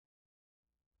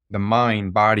the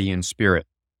mind, body, and spirit.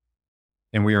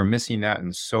 And we are missing that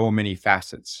in so many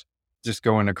facets. Just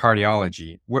go into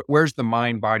cardiology. Where's the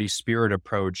mind, body, spirit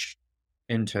approach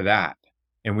into that?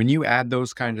 And when you add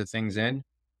those kinds of things in,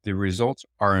 the results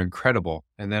are incredible.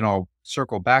 And then I'll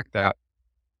circle back that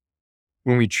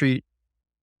when we treat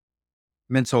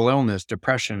mental illness,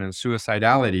 depression, and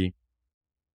suicidality,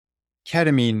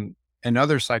 ketamine and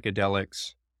other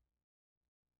psychedelics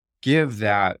give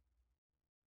that,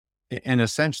 in a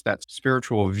sense, that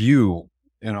spiritual view,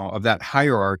 of that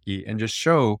hierarchy, and just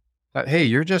show that, hey,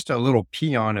 you're just a little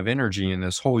peon of energy in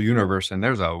this whole universe. And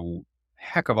there's a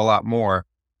heck of a lot more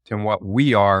than what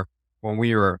we are when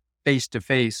we are face to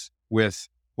face with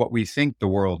what we think the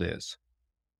world is.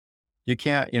 You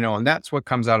can't, and that's what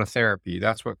comes out of therapy.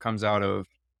 That's what comes out of,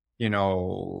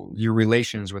 your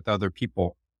relations with other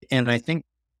people. And I think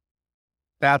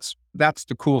that's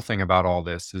the cool thing about all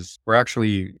this, is we're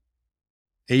actually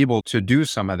able to do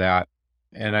some of that.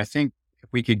 And I think if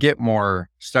we could get more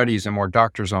studies and more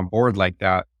doctors on board like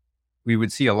that, we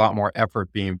would see a lot more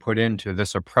effort being put into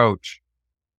this approach.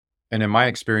 And in my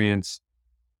experience,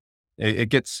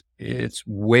 it's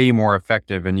way more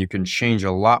effective, and you can change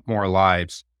a lot more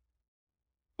lives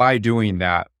by doing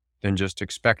that than just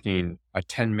expecting a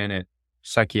 10-minute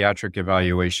psychiatric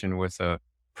evaluation with a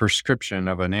prescription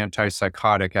of an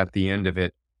antipsychotic at the end of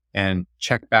it and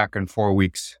check back in 4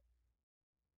 weeks.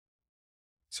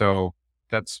 So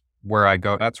that's where I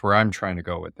go. That's where I'm trying to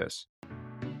go with this.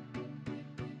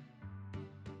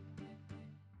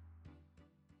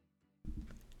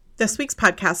 This week's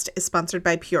podcast is sponsored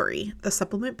by Puri, the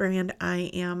supplement brand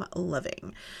I am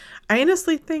loving. I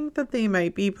honestly think that they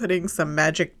might be putting some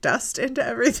magic dust into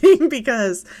everything,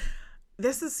 because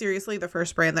this is seriously the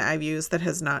first brand that I've used that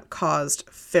has not caused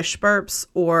fish burps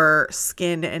or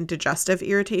skin and digestive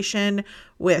irritation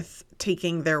with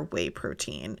taking their whey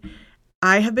protein.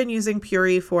 I have been using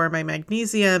Puri for my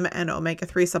magnesium and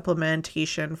omega-3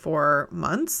 supplementation for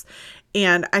months.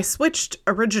 And I switched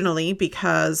originally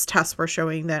because tests were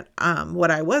showing that what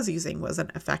I was using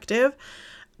wasn't effective.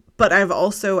 But I've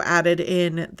also added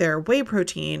in their whey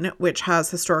protein, which has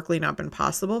historically not been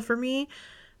possible for me.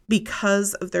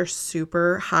 Because of their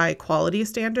super high quality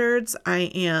standards,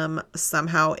 I am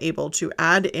somehow able to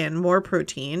add in more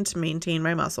protein to maintain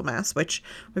my muscle mass, which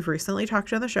we've recently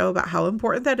talked on the show about how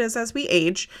important that is as we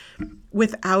age,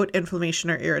 without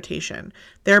inflammation or irritation.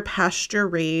 Their pasture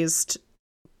raised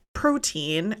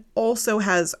protein also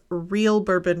has real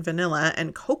bourbon vanilla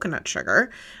and coconut sugar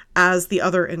as the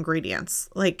other ingredients.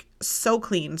 Like, so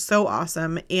clean, so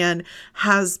awesome, and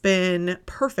has been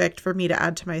perfect for me to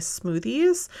add to my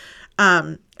smoothies.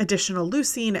 Additional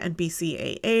leucine and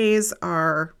BCAAs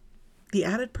are the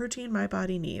added protein my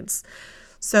body needs.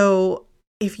 So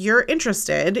if you're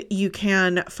interested, you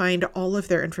can find all of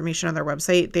their information on their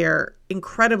website. They're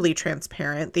incredibly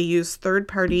transparent. They use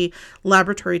third-party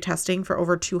laboratory testing for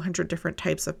over 200 different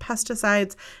types of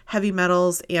pesticides, heavy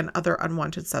metals, and other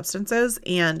unwanted substances.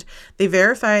 And they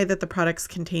verify that the products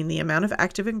contain the amount of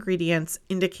active ingredients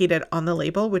indicated on the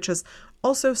label, which is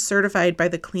also certified by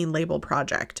the Clean Label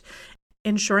Project,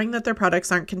 ensuring that their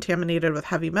products aren't contaminated with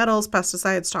heavy metals,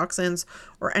 pesticides, toxins,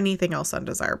 or anything else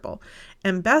undesirable.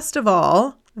 And best of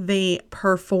all, they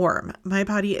perform. My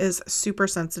body is super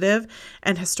sensitive,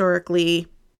 and historically,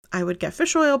 I would get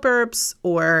fish oil burps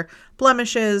or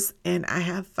blemishes, and I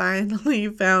have finally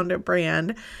found a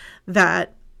brand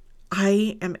that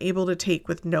I am able to take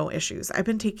with no issues. I've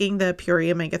been taking the Pure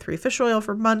omega-3 fish oil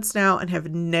for months now and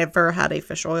have never had a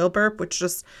fish oil burp, which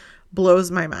just blows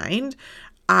my mind.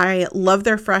 I love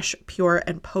their fresh, pure,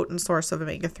 and potent source of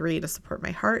omega-3 to support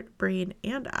my heart, brain,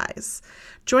 and eyes.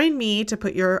 Join me to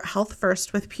put your health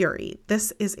first with Puri.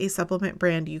 This is a supplement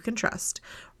brand you can trust.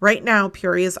 Right now,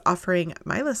 Puri is offering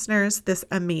my listeners this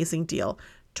amazing deal,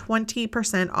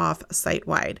 20% off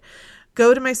site-wide.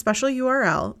 Go to my special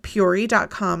URL,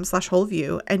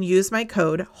 puri.com/wholeview, and use my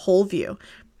code WHOLEVIEW.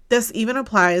 This even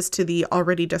applies to the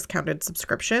already discounted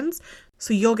subscriptions,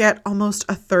 so you'll get almost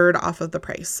a third off of the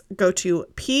price. Go to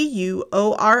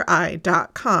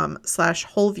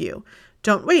puri.com/wholeview.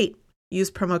 Don't wait.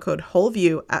 Use promo code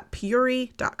WHOLEVIEW at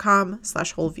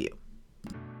puri.com/wholeview.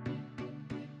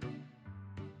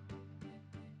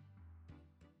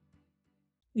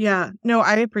 Yeah, no,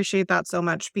 I appreciate that so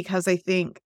much because I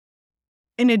think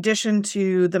in addition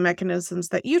to the mechanisms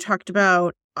that you talked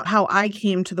about, how I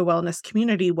came to the wellness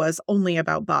community was only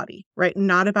about body, right?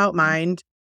 Not about mind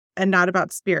and not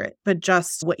about spirit, but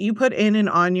just what you put in and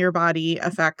on your body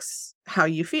affects how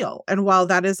you feel. And while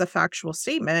that is a factual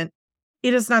statement,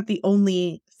 it is not the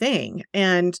only thing.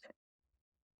 And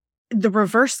the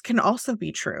reverse can also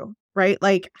be true, right?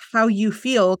 Like how you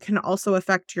feel can also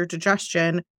affect your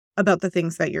digestion about the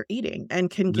things that you're eating and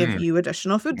can give Mm, you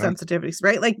additional food yeah. sensitivities,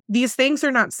 right? Like these things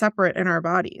are not separate in our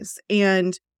bodies.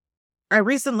 And I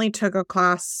recently took a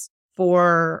class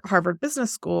for Harvard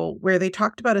Business School where they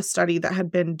talked about a study that had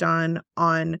been done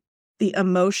on the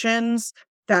emotions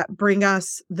that bring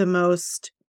us the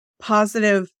most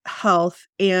positive health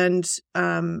and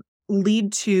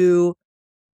lead to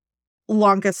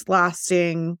longest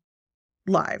lasting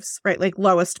lives, right? Like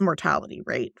lowest mortality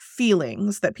rate,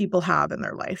 feelings that people have in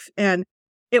their life. And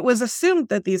it was assumed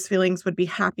that these feelings would be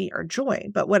happy or joy,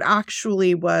 but what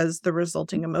actually was the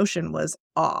resulting emotion was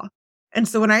awe. And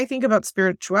so when I think about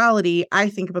spirituality, I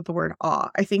think about the word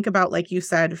awe. I think about, like you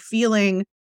said, feeling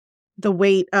the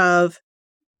weight of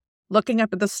looking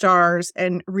up at the stars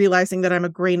and realizing that I'm a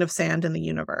grain of sand in the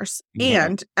universe. Yeah.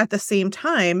 And at the same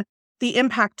time, the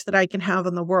impact that I can have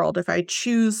on the world if I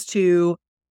choose to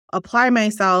apply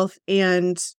myself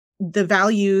and the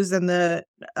values and the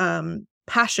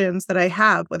passions that I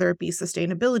have, whether it be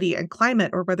sustainability and climate,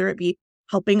 or whether it be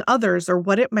helping others, or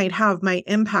what it might have, my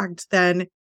impact then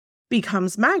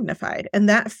becomes magnified. And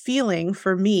that feeling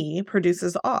for me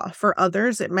produces awe. For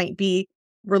others, it might be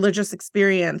religious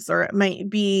experience, or it might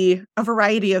be a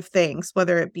variety of things,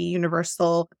 whether it be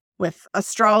universal with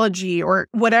astrology or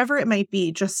whatever it might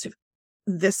be. Just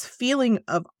this feeling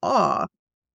of awe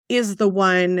is the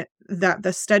one that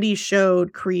the study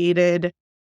showed created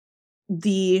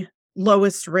the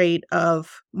lowest rate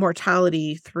of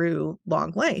mortality through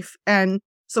long life. And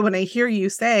so when I hear you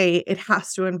say it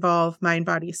has to involve mind,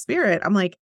 body, spirit, I'm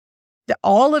like,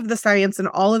 all of the science and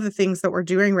all of the things that we're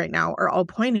doing right now are all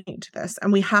pointing to this.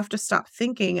 And we have to stop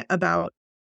thinking about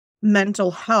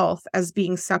mental health as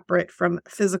being separate from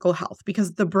physical health,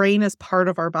 because the brain is part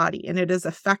of our body and it is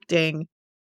affecting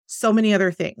so many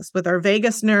other things with our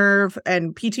vagus nerve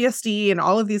and PTSD and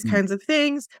all of these Mm, kinds of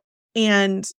things.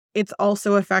 And it's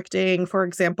also affecting, for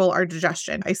example, our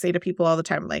digestion. I say to people all the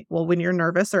time, like, well, when you're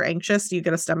nervous or anxious, do you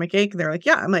get a stomach ache? And they're like,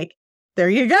 yeah. I'm like, there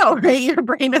you go, right? Your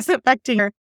brain is affecting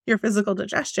your physical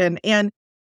digestion. And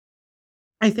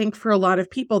I think for a lot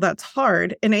of people, that's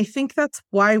hard. And I think that's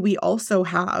why we also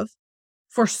have,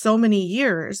 for so many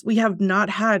years, we have not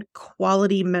had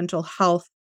quality mental health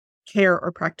care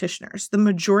or practitioners. The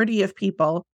majority of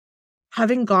people,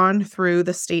 having gone through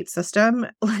the state system,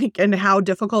 like, and how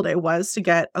difficult it was to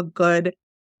get a good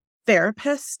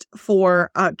therapist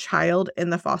for a child in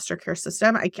the foster care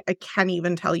system, I can't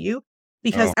even tell you,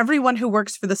 because oh, everyone who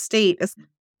works for the state is,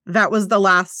 that was the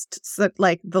last,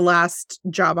 like the last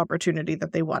job opportunity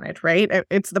that they wanted, right?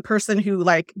 It's the person who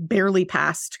like barely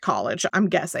passed college, I'm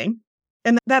guessing.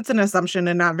 And that's an assumption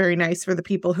and not very nice for the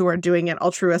people who are doing it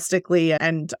altruistically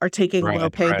and are taking low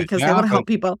right, pay right. because they Yeah, want to but help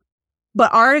people.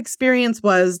 But our experience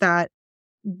was that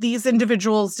these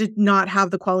individuals did not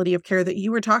have the quality of care that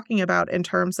you were talking about in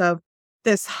terms of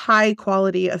this high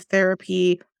quality of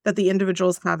therapy that the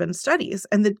individuals have in studies,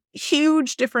 and the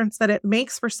huge difference that it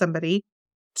makes for somebody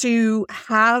to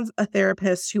have a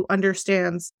therapist who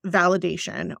understands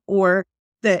validation, or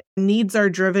that needs are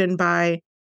driven by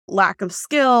lack of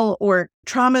skill or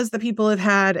traumas that people have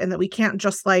had, and that we can't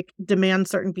just like demand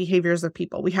certain behaviors of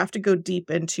people. We have to go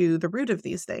deep into the root of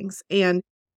these things. And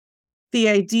the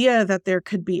idea that there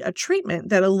could be a treatment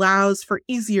that allows for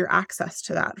easier access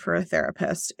to that for a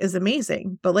therapist is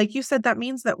amazing. But like you said, that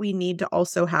means that we need to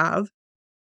also have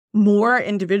more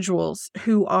individuals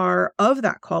who are of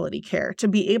that quality care to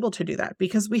be able to do that,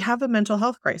 because we have a mental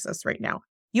health crisis right now.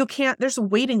 You can't, there's a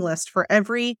waiting list for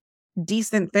every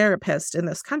decent therapist in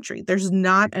this country. There's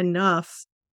not enough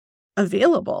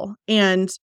available. And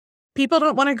people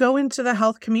don't want to go into the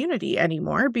health community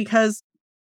anymore because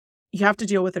you have to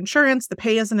deal with insurance. The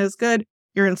pay isn't as good.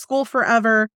 You're in school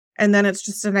forever. And then it's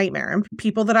just a nightmare. And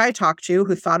people that I talk to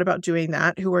who thought about doing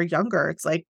that, who are younger, it's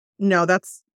like, no,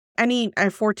 I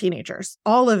have 4 teenagers.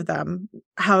 All of them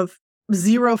have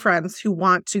 0 friends who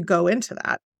want to go into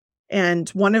that. And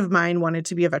one of mine wanted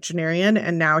to be a veterinarian.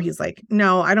 And now he's like,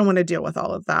 no, I don't want to deal with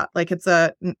all of that. Like, it's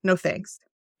no thanks.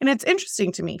 And it's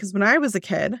interesting to me because when I was a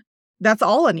kid, that's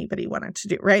all anybody wanted to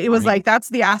do, right? It was like, that's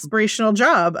the aspirational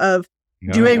job of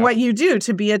doing what you do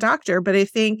to be a doctor. But I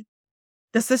think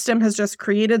the system has just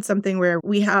created something where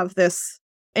we have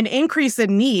an increase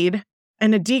in need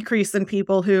and a decrease in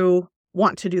people who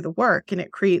want to do the work. And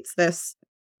it creates this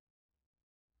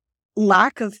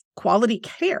lack of quality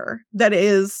care that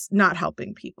is not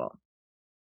helping people.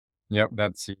 Yep,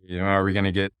 that's, are we going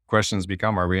to get questions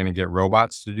become, are we going to get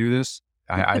robots to do this?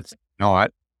 I no,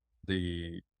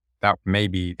 that may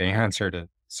be the answer to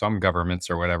some governments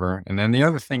or whatever. And then the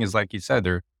other thing is, like you said,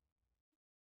 there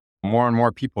more and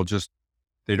more people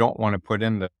they don't want to put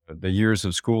in the years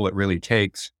of school it really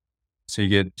takes. So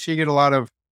you get a lot of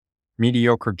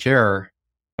mediocre care,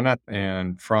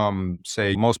 and from,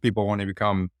 say, most people want to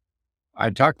become, I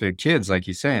talk to kids, like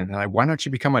you saying, like, why don't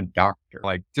you become a doctor?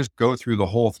 Like, just go through the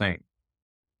whole thing.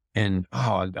 And,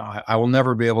 I will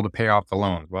never be able to pay off the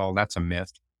loan. Well, that's a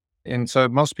myth. And so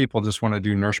most people just want to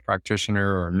do nurse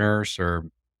practitioner or nurse or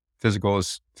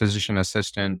physician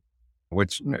assistant,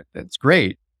 which it's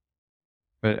great.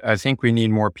 But I think we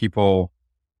need more people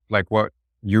like what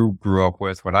you grew up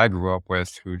with, what I grew up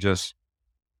with, who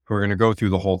are going to go through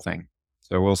the whole thing.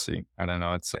 So we'll see. I don't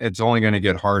know. It's only going to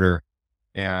get harder.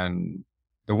 And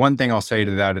the one thing I'll say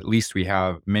to that, at least we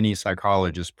have many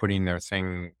psychologists putting their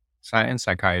thing, and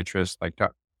psychiatrists like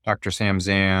Dr. Sam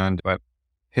Zand, but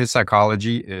his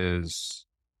psychology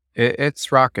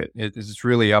it's rocket. It's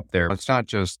really up there. It's not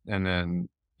just, and then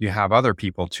you have other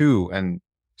people too. And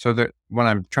so what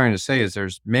I'm trying to say is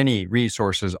there's many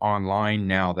resources online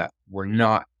now that were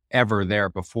not ever there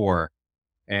before.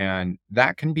 And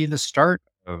that can be the start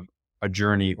of a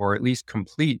journey, or at least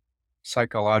complete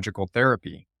psychological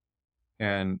therapy.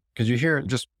 And because you hear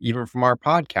just even from our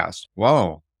podcast,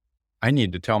 whoa, I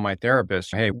need to tell my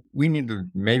therapist, hey,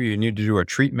 maybe you need to do a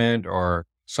treatment or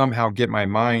somehow get my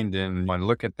mind and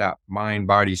look at that mind,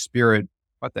 body, spirit.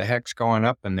 What the heck's going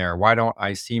up in there? Why don't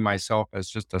I see myself as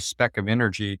just a speck of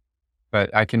energy,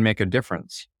 but I can make a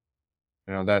difference?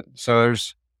 So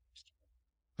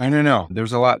I don't know.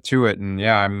 There's a lot to it. And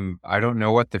yeah, I don't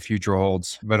know what the future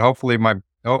holds, but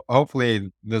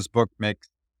hopefully this book makes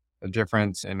a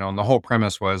difference. And the whole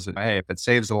premise was, hey, if it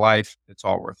saves a life, it's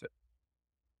all worth it.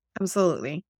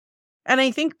 Absolutely. And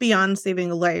I think beyond saving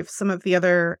a life, some of the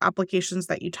other applications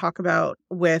that you talk about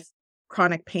with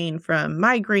chronic pain from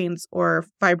migraines or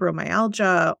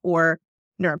fibromyalgia or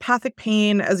neuropathic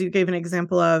pain, as you gave an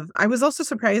example of, I was also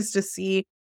surprised to see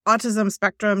autism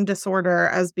spectrum disorder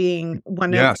as being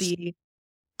one of Yes.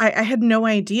 I had no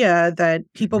idea that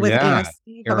people with Yeah.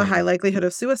 ASD have a high likelihood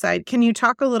of suicide. Can you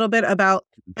talk a little bit about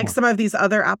like some of these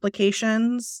other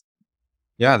applications?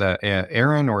 Yeah.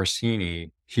 Aaron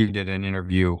Orsini, he did an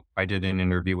interview. I did an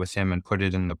interview with him and put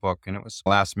it in the book, and it was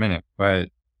last minute. But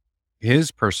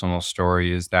his personal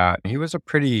story is that he was a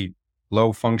pretty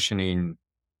low functioning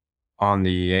on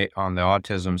the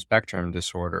autism spectrum,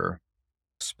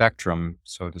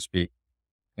 so to speak.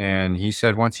 And he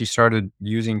said once he started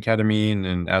using ketamine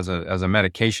and as a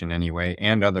medication anyway,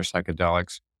 and other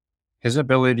psychedelics, his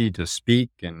ability to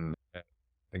speak, and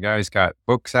the guy's got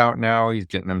books out now. He's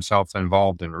getting himself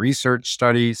involved in research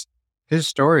studies. His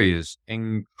story is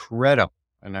incredible.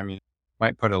 And I mean,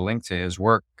 might put a link to his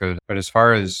work, but as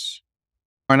far as,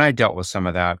 and I dealt with some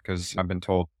of that because I've been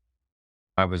told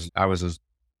I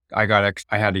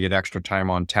had to get extra time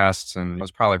on tests, and it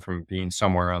was probably from being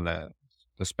somewhere on the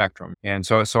the spectrum. And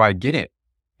so I get it.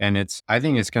 And I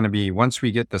think it's going to be, once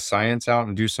we get the science out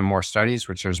and do some more studies,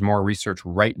 which there's more research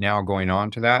right now going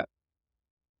on to that,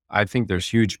 I think there's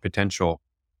huge potential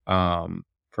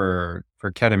for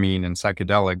ketamine and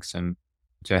psychedelics and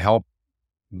to help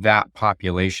that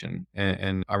population.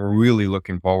 And I'm really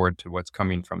looking forward to what's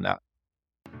coming from that.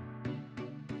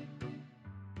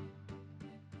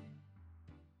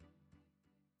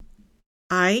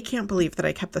 I can't believe that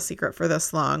I kept the secret for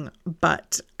this long,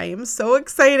 but I am so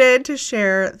excited to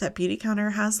share that Beauty Counter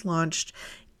has launched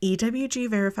EWG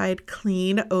verified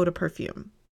clean eau de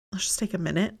perfume. Let's just take a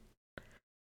minute.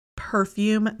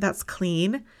 Perfume that's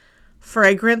clean,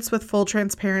 fragrance with full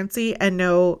transparency, and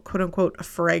no quote unquote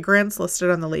fragrance listed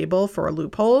on the label for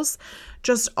loopholes.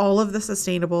 Just all of the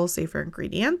sustainable, safer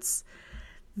ingredients.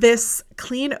 This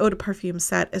clean eau de perfume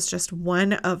set is just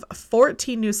one of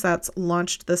 14 new sets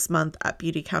launched this month at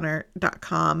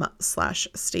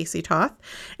beautycounter.com/StacyToth.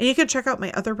 And you can check out my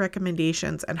other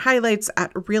recommendations and highlights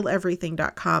at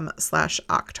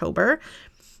realeverything.com/October.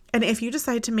 And if you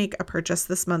decide to make a purchase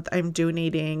this month, I'm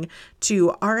donating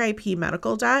to RIP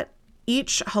Medical Debt.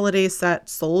 Each holiday set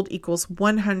sold equals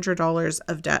 $100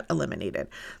 of debt eliminated.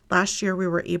 Last year, we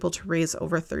were able to raise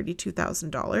over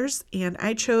 $32,000, and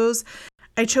I chose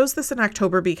this in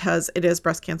October because it is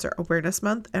Breast Cancer Awareness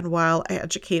Month, and while I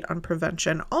educate on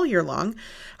prevention all year long,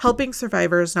 helping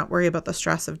survivors not worry about the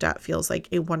stress of debt feels like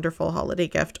a wonderful holiday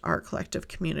gift our collective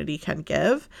community can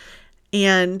give.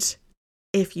 And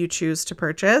if you choose to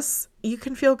purchase, you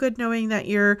can feel good knowing that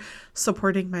you're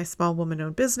supporting my small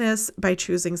woman-owned business by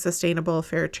choosing sustainable,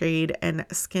 fair trade, and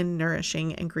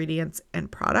skin-nourishing ingredients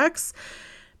and products.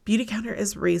 Beauty Counter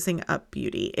is raising up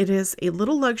beauty. It is a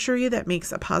little luxury that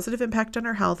makes a positive impact on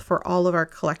our health for all of our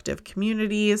collective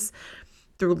communities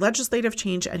through legislative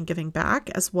change and giving back,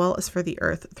 as well as for the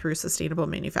earth through sustainable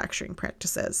manufacturing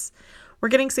practices. We're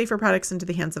getting safer products into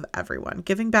the hands of everyone,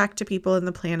 giving back to people and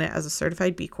the planet as a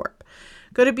certified B Corp.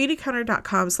 Go to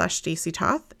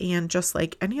beautycounter.com/StacyToth, and just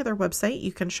like any other website,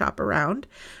 you can shop around.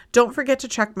 Don't forget to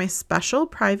check my special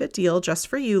private deal just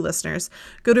for you listeners.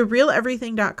 Go to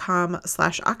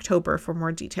realeverything.com/October for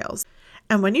more details.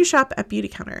 And when you shop at Beauty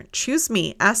Counter, choose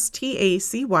me,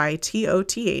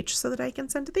 STACYTOTH, so that I can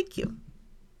send a thank you.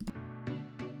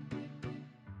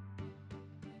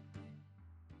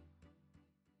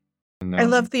 I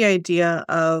love the idea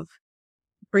of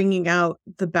bringing out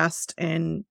the best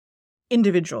in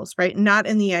individuals, right? Not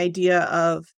in the idea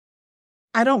of,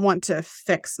 I don't want to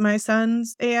fix my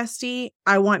son's ASD.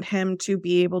 I want him to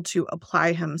be able to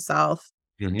apply himself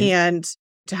Mhm. and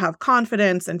to have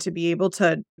confidence and to be able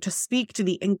to speak to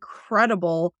the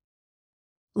incredible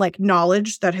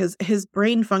knowledge that his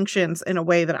brain functions in a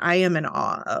way that I am in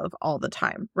awe of all the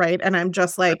time, right? And I'm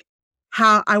just like,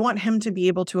 how I want him to be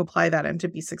able to apply that and to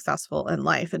be successful in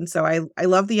life. And so I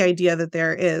love the idea that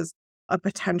there is a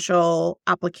potential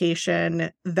application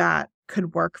that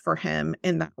could work for him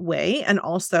in that way. And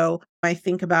also I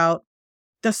think about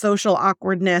the social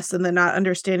awkwardness and the not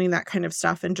understanding that kind of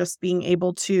stuff and just being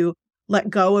able to let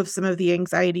go of some of the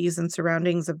anxieties and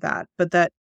surroundings of that. But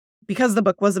that because the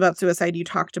book was about suicide, you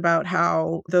talked about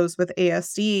how those with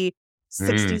ASD, Mm.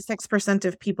 66%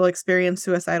 of people experience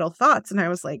suicidal thoughts. And I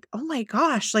was like, oh my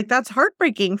gosh, that's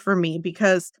heartbreaking for me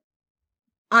because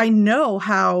I know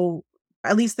how,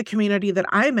 at least the community that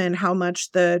I'm in, how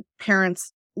much the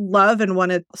parents love and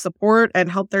want to support and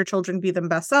help their children be them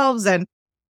best selves. And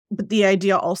but the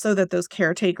idea also that those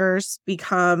caretakers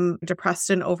become depressed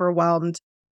and overwhelmed,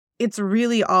 it's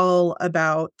really all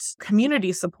about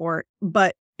community support.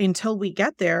 But until we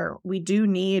get there, we do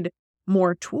need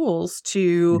more tools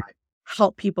to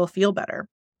help people feel better.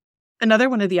 Another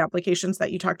one of the applications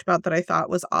that you talked about that I thought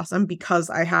was awesome because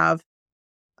I have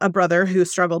a brother who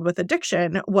struggled with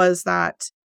addiction was that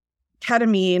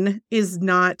ketamine is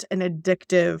not an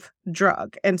addictive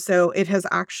drug. And so it has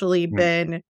actually Mm.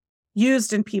 been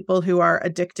used in people who are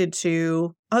addicted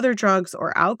to other drugs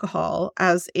or alcohol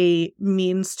as a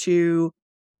means to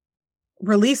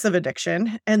release of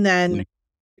addiction. And then Mm.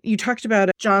 you talked about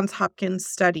a Johns Hopkins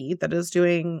study that is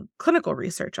doing clinical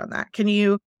research on that. Can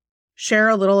you share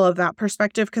a little of that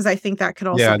perspective? Because I think that could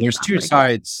also Yeah, be there's two fascinating.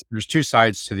 sides. There's two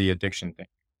sides to the addiction thing.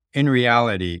 In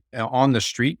reality, on the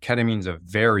street, ketamine's a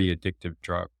very addictive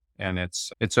drug, and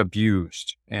it's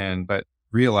abused. But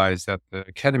realize that the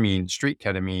ketamine, street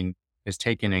ketamine, is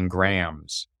taken in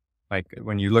grams. Like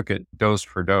when you look at dose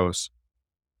per dose,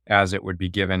 as it would be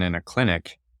given in a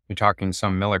clinic, you're talking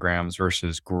some milligrams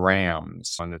versus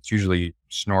grams, and it's usually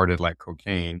snorted like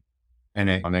cocaine. And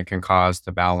it can cause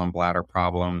the bowel and bladder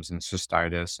problems and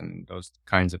cystitis and those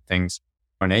kinds of things.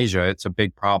 In Asia, it's a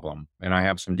big problem. And I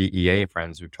have some DEA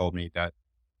friends who told me that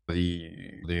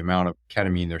The amount of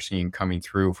ketamine they're seeing coming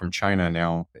through from China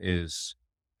now has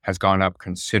gone up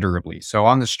considerably. So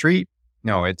on the street,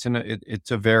 no, it's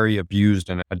a very abused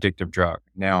and addictive drug.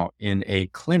 Now in a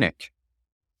clinic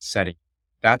setting,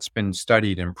 that's been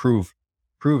studied and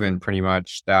proven pretty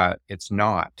much that it's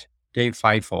not. Dave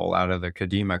Feifel out of the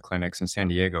Kadima clinics in San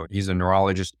Diego, he's a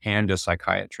neurologist and a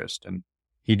psychiatrist, and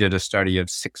he did a study of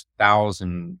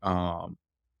 6,000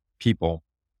 people,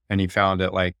 and he found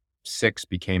that like 6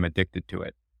 became addicted to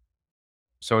it.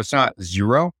 So it's not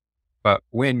zero, but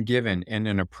when given in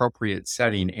an appropriate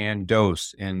setting and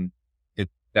dose, and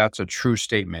that's a true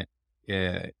statement.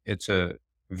 It's a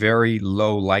very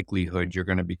low likelihood you're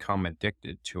going to become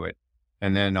addicted to it.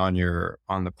 And then on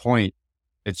the point,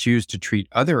 it's used to treat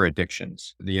other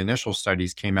addictions. The initial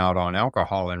studies came out on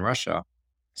alcohol in Russia.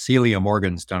 Celia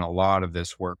Morgan's done a lot of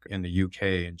this work in the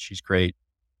UK, and she's great,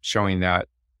 showing that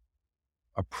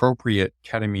appropriate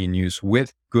ketamine use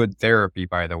with good therapy,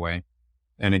 by the way.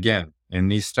 And again, in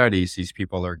these studies, these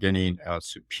people are getting a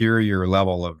superior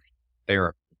level of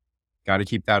therapy. Got to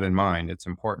keep that in mind. It's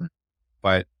important,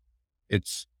 but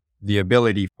it's the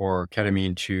ability for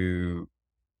ketamine to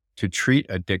treat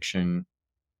addiction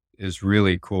is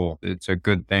really cool. It's a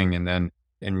good thing. And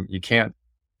you can't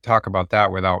talk about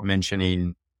that without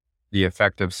mentioning the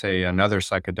effect of, say, another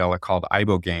psychedelic called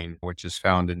ibogaine, which is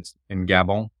found in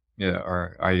Gabon,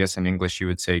 or I guess in English you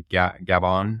would say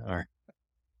Gabon, or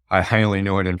I only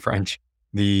know it in French.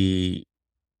 They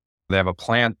have a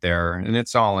plant there, and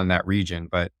it's all in that region,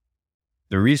 but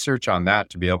the research on that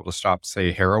to be able to stop,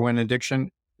 say, heroin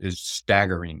addiction is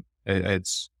staggering.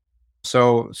 It's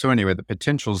so anyway, the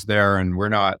potential's there, and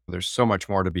there's so much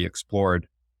more to be explored,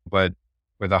 but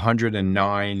with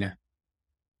 109,000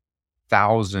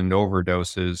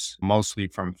 overdoses, mostly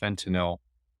from fentanyl,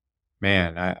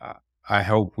 man, I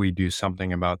hope we do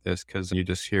something about this, because you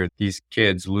just hear these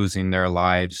kids losing their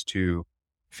lives to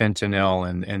fentanyl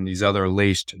and these other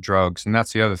laced drugs. And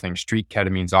that's the other thing. Street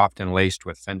ketamine's often laced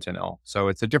with fentanyl. So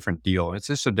it's a different deal. It's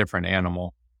just a different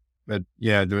animal. But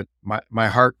yeah, my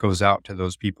heart goes out to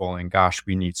those people, and gosh,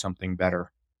 we need something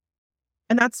better.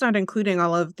 And that's not including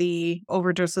all of the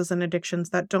overdoses and addictions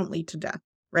that don't lead to death,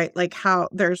 right? Like how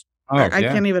there's Oh, I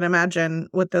yeah. can't even imagine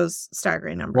what those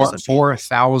staggering numbers would be.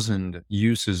 4,000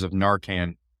 uses of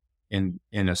Narcan in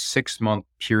a 6-month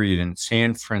period in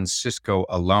San Francisco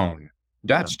alone.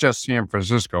 Yeah. That's just San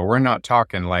Francisco. We're not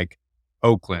talking like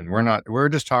Oakland. We're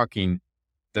just talking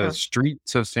the Yeah.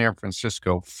 streets of San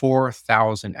Francisco,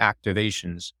 4,000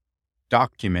 activations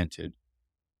documented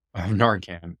of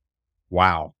Narcan.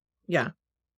 Wow. Yeah.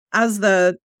 As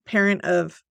the parent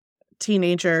of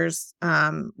teenagers,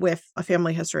 with a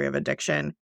family history of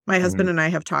addiction, my husband Mhm. and I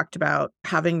have talked about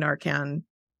having Narcan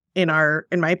in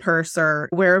my purse or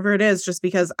wherever it is, just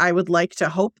because I would like to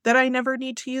hope that I never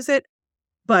need to use it,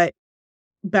 but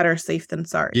better safe than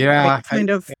sorry, right? Yeah, Kind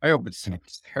of. I hope it's not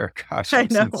there. Gosh, I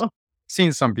I've know.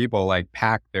 seen some people like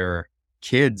pack their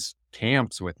kids'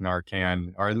 camps with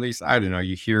Narcan, or at least, I don't know,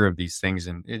 you hear of these things,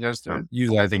 and it just Yeah.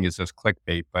 usually I think it's just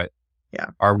clickbait, but Yeah.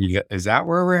 is that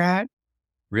where we're at?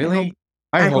 I hope Really?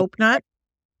 I I hope. hope not.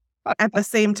 At the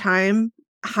same time,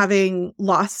 having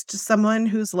lost someone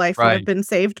whose life would have Right, been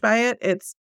saved by it,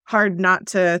 it's hard not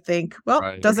to think, "Well,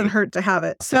 right. doesn't hurt to have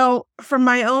it." So, from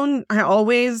my own I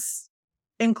always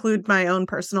include my own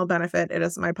personal benefit. It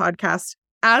is my podcast.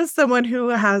 As someone who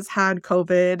has had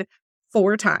COVID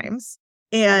 4 times,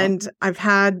 Uh-huh. and I've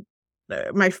had,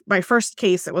 my first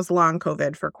case, it was long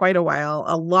COVID for quite a while,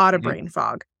 a lot of Mhm. brain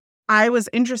fog. I was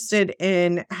interested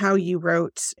in how you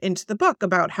wrote into the book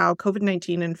about how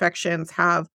COVID-19 infections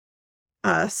have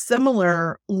a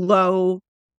similar low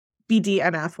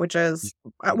BDNF, which is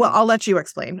well, Mhm. I'll let you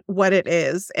explain what it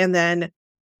is, and then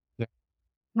Yeah.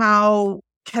 how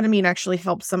ketamine actually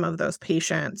helps some of those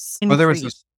patients Well, there was a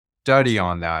increase. study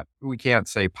on that. We can't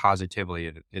say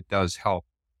positively it does help.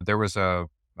 There was I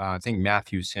think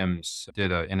Matthew Sims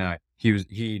did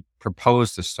he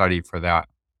proposed a study for that,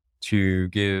 to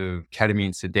give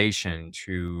ketamine sedation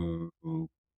to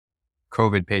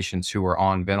COVID patients who were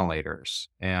on ventilators.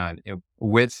 And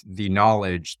with the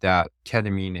knowledge that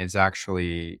ketamine is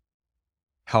actually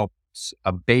helps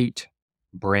abate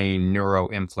brain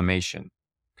neuroinflammation,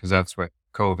 because that's what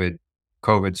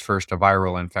COVID's first a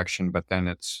viral infection, but then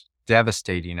its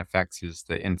devastating effects is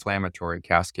the inflammatory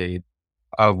cascade,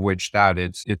 of which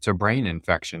it's a brain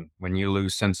infection. When you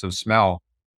lose sense of smell,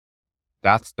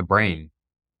 that's the brain.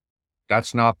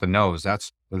 That's not the nose.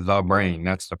 That's the brain.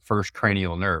 That's the first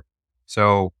cranial nerve.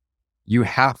 So you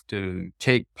have to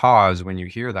take pause when you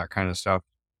hear that kind of stuff.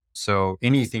 So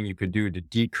anything you could do to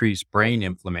decrease brain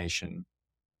inflammation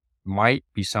might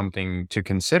be something to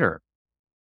consider.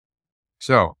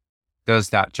 So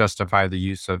does that justify the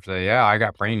use of the, yeah, I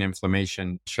got brain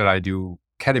inflammation. Should I do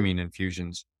ketamine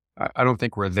infusions? I don't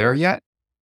think we're there yet.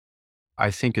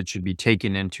 I think it should be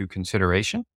taken into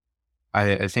consideration.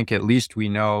 I think at least we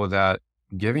know that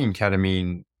giving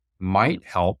ketamine might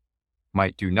help,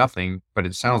 might do nothing, but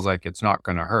it sounds like it's not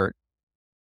going to hurt.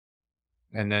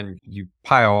 And then you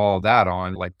pile all that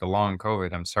on, like the long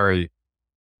COVID. I'm sorry,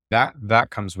 that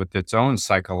comes with its own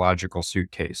psychological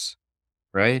suitcase,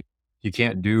 right? You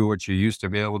can't do what you used to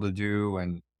be able to do,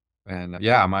 and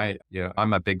yeah,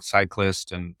 I'm a big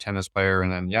cyclist and tennis player,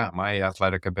 and then yeah, my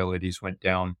athletic abilities went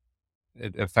down.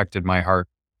 It affected my heart,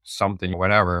 something,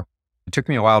 whatever. It took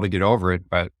me a while to get over it,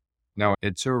 but no,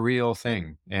 it's a real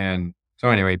thing. And so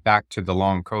anyway, back to the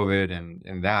long COVID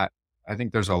and that, I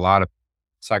think there's a lot of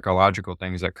psychological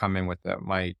things that come in with that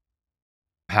might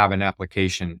have an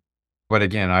application. But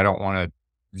again, I don't want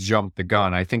to jump the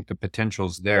gun. I think the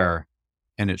potential's there,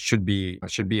 and it should be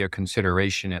a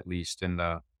consideration at least in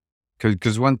the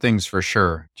because one thing's for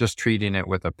sure, just treating it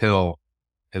with a pill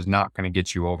is not going to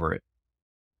get you over it.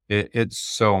 It's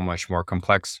so much more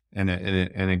complex, and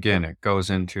again, it goes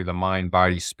into the mind,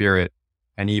 body, spirit,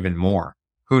 and even more.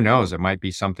 Who knows? It might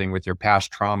be something with your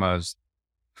past traumas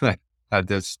that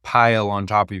this pile on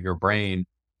top of your brain,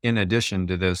 in addition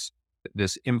to this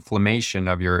inflammation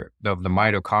of the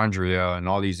mitochondria and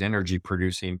all these energy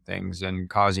producing things and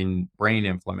causing brain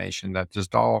inflammation that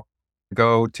just all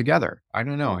go together. I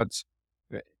don't know.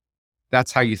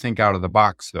 That's how you think out of the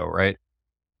box, though, right?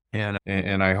 And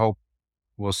I hope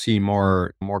we'll see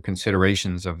more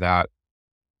considerations of that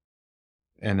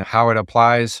and how it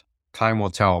applies. Time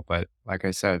will tell, but like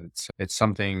I said, it's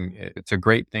something. It's a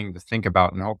great thing to think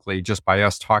about, and hopefully, just by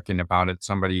us talking about it,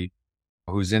 somebody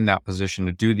who's in that position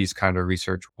to do these kind of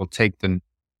research will take the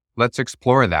let's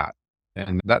explore that.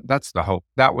 And that's the hope.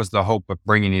 That was the hope of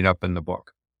bringing it up in the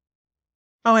book.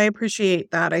 Oh, I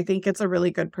appreciate that. I think it's a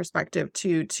really good perspective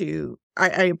to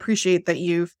I appreciate that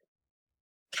you've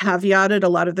caveated a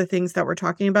lot of the things that we're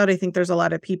talking about. I think there's a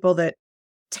lot of people that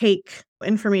take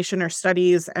information or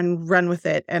studies and run with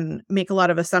it and make a lot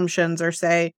of assumptions or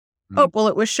say, "Oh, Mm. well,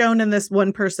 it was shown in this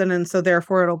one person, and so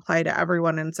therefore it'll apply to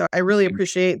everyone." And so I really And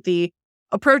appreciate the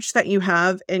approach that you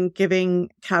have in giving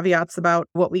caveats about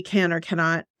what we can or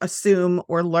cannot assume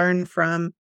or learn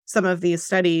from some of these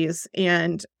studies.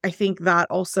 And I think that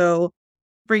also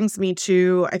brings me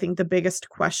to, I think, the biggest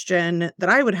question that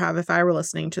I would have if I were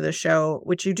listening to the show,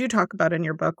 which you do talk about in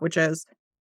your book, which is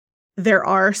there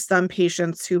are some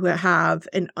patients who have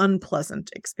an unpleasant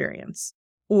experience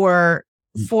or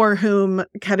for whom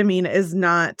ketamine is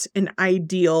not an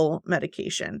ideal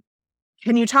medication.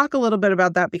 Can you talk a little bit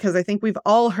about that? Because I think we've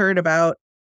all heard about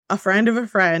a friend of a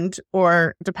friend,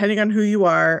 or depending on who you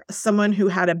are, someone who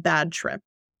had a bad trip.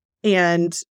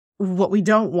 And what we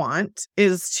don't want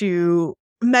is to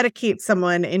medicate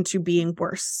someone into being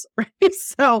worse, right?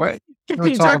 So what can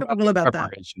you it's all talk a about little the about that?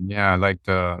 preparation. Yeah, like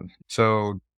the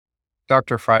so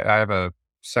I have a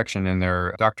section in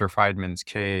there, Dr. Friedman's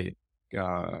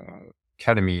uh,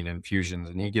 ketamine infusions,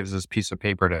 and he gives this piece of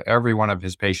paper to every one of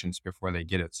his patients before they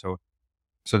get it. So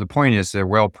the point is they're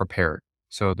well prepared.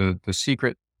 So the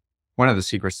secret, one of the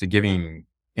secrets to giving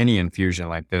any infusion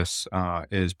like this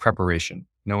is preparation,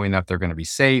 knowing that they're going to be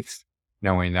safe,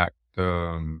 knowing that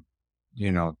you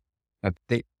know that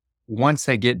they once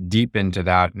they get deep into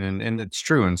that, and it's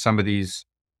true in some of these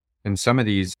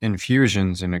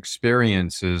infusions and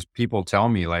experiences, people tell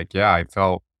me like, yeah, I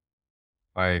felt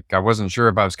like I wasn't sure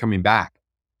if I was coming back.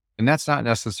 And that's not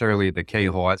necessarily the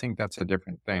K-hole. I think that's a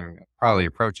different thing. It probably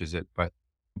approaches it, but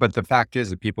the fact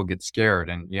is that people get scared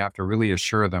and you have to really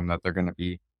assure them that they're going to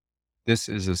be, this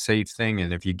is a safe thing.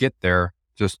 And if you get there,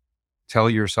 just tell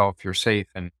yourself you're safe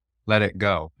and let it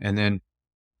go. And then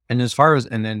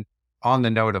on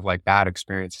the note of like bad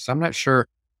experiences, I'm not sure,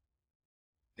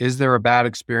 is there a bad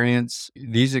experience?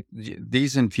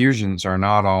 These infusions are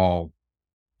not all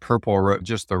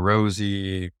just the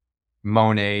rosy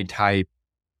Monet type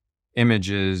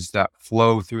images that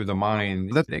flow through the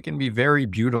mind. That they can be very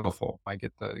beautiful. I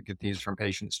get these from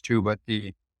patients too,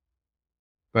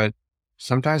 but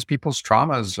sometimes people's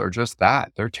traumas are just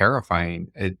that. They're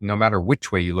terrifying, no matter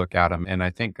which way you look at them. And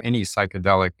I think any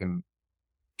psychedelic and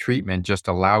treatment just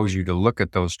allows you to look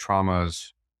at those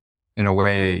traumas in a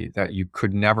way that you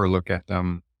could never look at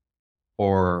them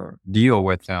or deal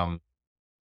with them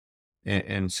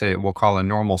and say, we'll call a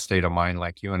normal state of mind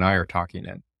like you and I are talking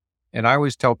in. And I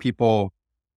always tell people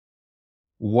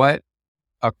what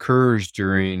occurs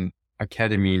during a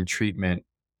ketamine treatment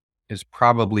is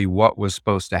probably what was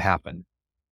supposed to happen.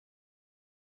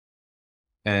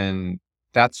 And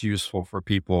that's useful for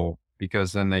people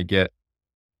because then they get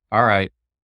all right,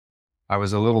 I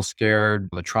was a little scared.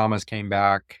 The traumas came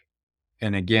back.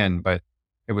 And again, but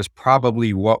it was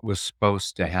probably what was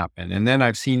supposed to happen. And then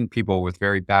I've seen people with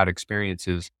very bad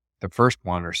experiences, the first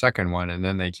one or second one, and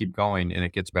then they keep going and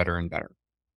it gets better and better.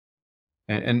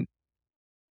 And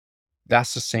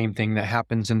that's the same thing that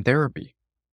happens in therapy.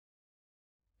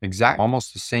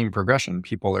 Almost the same progression.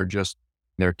 People are just,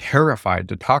 they're terrified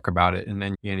to talk about it. And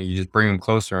then, you just bring them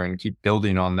closer and keep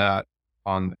building on that.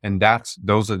 And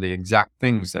those are the exact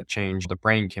things that change the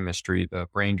brain chemistry, the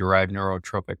brain derived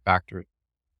neurotropic factors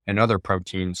and other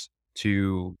proteins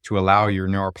to allow your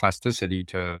neuroplasticity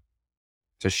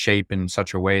to shape in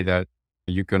such a way that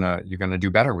you're gonna do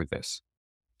better with this.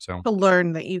 So, To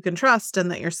learn that you can trust and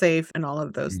that you're safe and all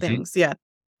of those mhm, things. Yeah.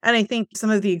 And I think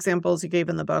some of the examples you gave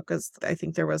in the book is I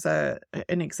think there was an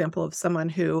example of someone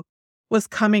who was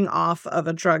coming off of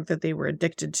a drug that they were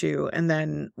addicted to and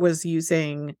then was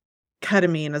using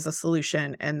ketamine as a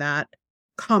solution and that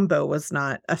combo was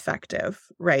not effective,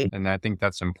 right? and I think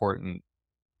that's important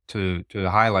to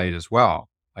highlight as well.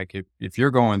 Like if you're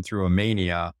going through a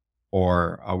mania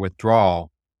or a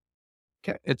withdrawal,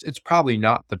 it's probably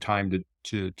not the time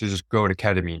to just go to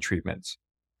ketamine treatments.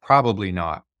 Probably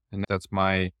not. And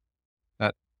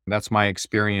that that's my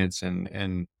experience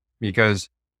and because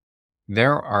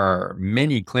there are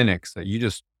many clinics that you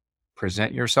just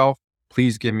present yourself,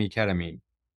 please give me ketamine.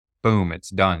 Boom, it's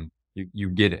done. You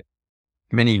get it.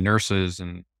 Many nurses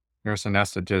and nurse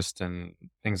anesthetists and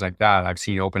things like that, I've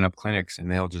seen open up clinics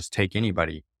and they'll just take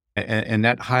anybody. And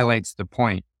that highlights the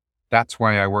point. That's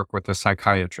why I work with a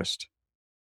psychiatrist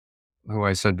who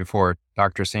I said before,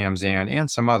 Dr. Sam Zan and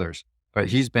some others, but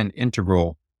he's been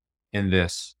integral in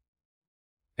this,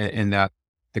 in that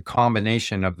the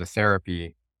combination of the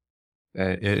therapy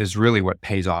is really what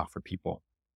pays off for people.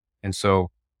 And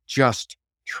so just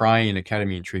trying a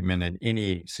ketamine treatment in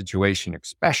any situation,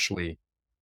 especially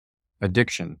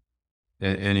addiction,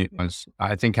 and it was,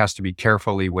 I think has to be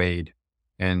carefully weighed.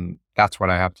 And that's what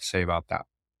I have to say about that.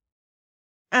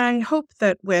 And I hope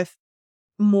that with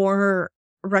more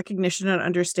recognition and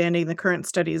understanding the current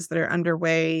studies that are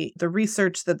underway, the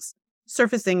research that's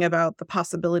surfacing about the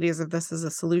possibilities of this as a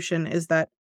solution is that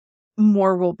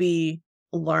more will be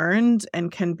learned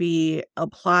and can be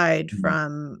applied Mhm.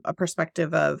 from a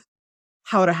perspective of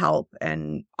how to help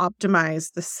and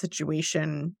optimize the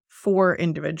situation for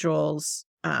individuals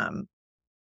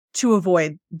to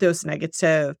avoid those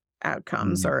negative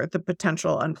outcomes Mhm. or the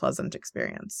potential unpleasant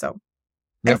experience. So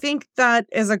I Yep. think that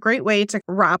is a great way to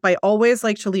wrap. I always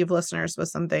like to leave listeners with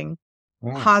something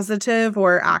Yeah. positive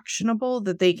or actionable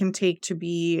that they can take to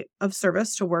be of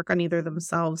service to work on either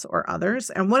themselves or others.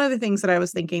 And one of the things that I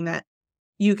was thinking that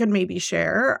you can maybe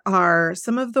share are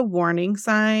some of the warning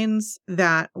signs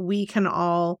that we can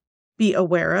all be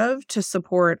aware of to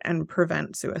support and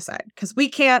prevent suicide. Because we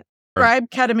can't Right. prescribe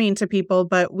ketamine to people,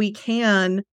 but we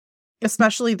can,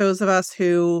 especially those of us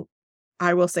who,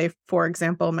 I will say, for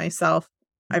example, myself,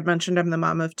 I've mentioned I'm the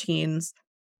mom of teens.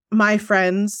 My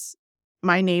friends,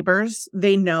 my neighbors,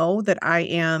 they know that I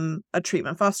am a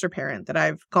treatment foster parent, that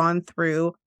I've gone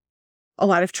through a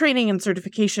lot of training and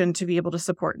certification to be able to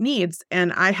support needs.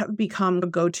 And I have become a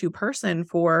go to person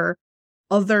for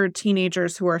other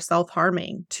teenagers who are self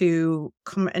harming to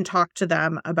come and talk to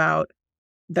them about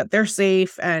that they're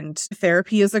safe and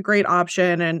therapy is a great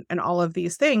option and all of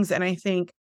these things. And I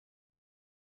think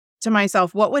to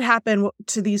myself, what would happen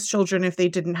to these children if they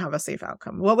didn't have a safe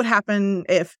outcome? What would happen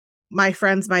if my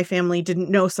friends, my family didn't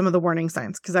know some of the warning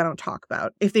signs because I don't talk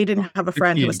about if they didn't have a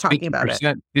friend who was 50, talking about it?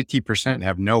 50%, 50%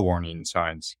 have no warning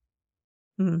signs.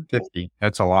 Mm, 50,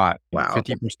 that's a lot. wow.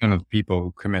 50% of the people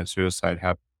who commit suicide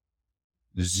have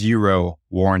zero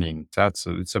warning.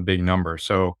 It's a big number.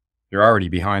 So we're already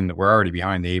behind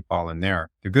the eight ball in there.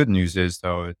 The good news is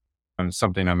though,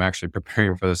 something I'm actually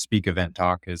preparing for the speak event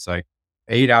talk is like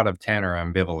 8 out of 10 are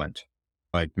ambivalent.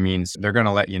 Like means they're going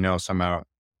to let you know somehow.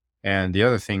 And the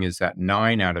other thing is that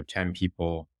 9 out of 10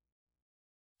 people,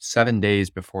 7 days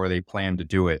before they plan to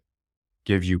do it,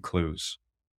 give you clues.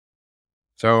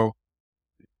 So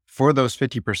for those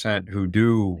 50% who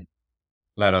do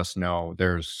let us know,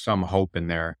 there's some hope in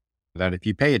there that if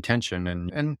you pay attention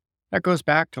and that goes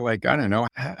back to like, I don't know,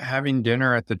 having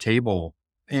dinner at the table.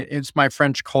 It's my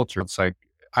French culture. It's like,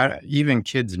 even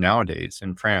kids nowadays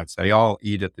in France, they all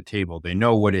eat at the table. They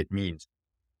know what it means.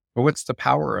 But what's the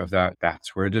power of that?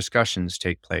 That's where discussions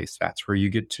take place. That's where you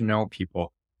get to know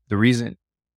people. The reason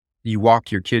you walk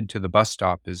your kid to the bus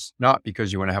stop is not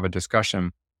because you want to have a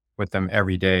discussion with them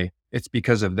every day. It's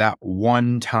because of that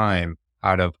one time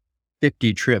out of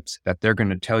 50 trips that they're going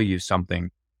to tell you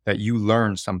something that you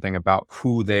learn something about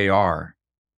who they are.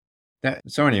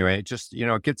 So anyway, just,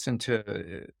 it gets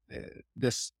into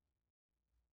this,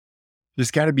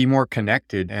 just got to be more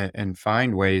connected and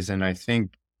find ways. And I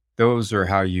think those are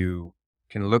how you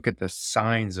can look at the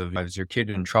signs of is your kid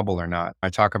in trouble or not. I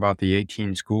talk about the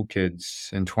 18 school kids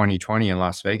in 2020 in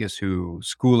Las Vegas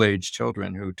school age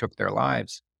children who took their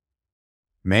lives.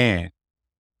 Man,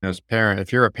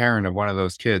 if you're a parent of one of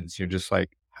those kids, you're just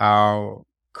like, how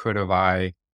could have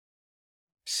I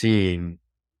seen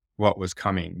what was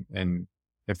coming? And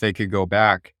if they could go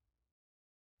back,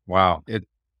 wow, it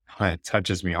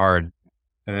touches me hard.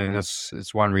 And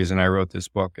it's one reason I wrote this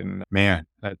book. And man,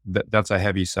 that's a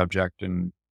heavy subject.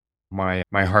 And my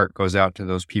heart goes out to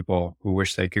those people who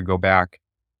wish they could go back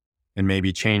and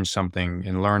maybe change something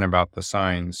and learn about the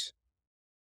signs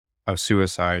of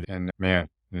suicide. And man,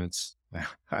 it's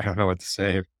I don't know what to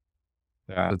say.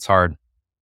 Yeah, it's hard.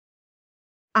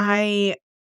 I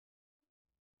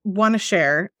want to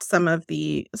share some of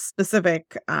the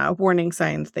specific warning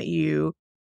signs that you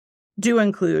do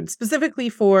include specifically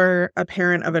for a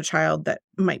parent of a child that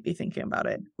might be thinking about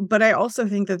it. But I also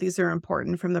think that these are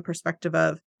important from the perspective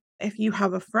of if you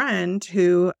have a friend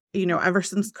who, ever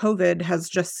since COVID has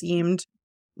just seemed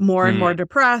more and more Mm,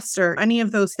 depressed or any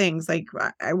of those things, like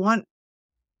I want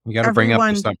you got to bring up the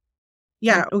everyone, stuff.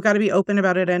 yeah, we got to be open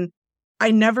about it. And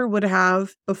I never would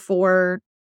have before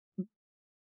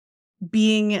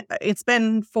it's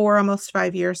been for almost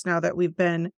 5 years now that we've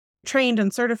been trained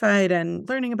and certified and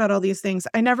learning about all these things.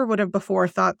 I never would have before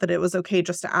thought that it was okay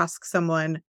just to ask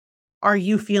someone, "Are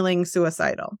you feeling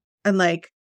suicidal?" And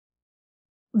like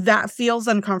that feels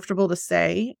uncomfortable to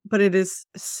say, but it is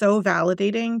so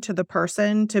validating to the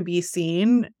person to be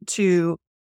seen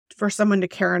for someone to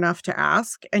care enough to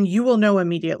ask, and you will know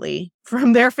immediately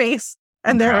from their face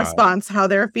and their Uh, response how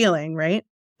they're feeling, right?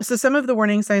 So some of the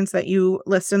warning signs that you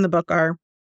list in the book are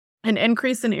an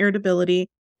increase in irritability,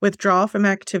 withdrawal from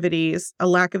activities, a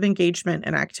lack of engagement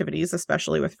in activities,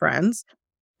 especially with friends,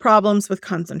 problems with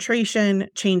concentration,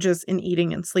 changes in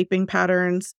eating and sleeping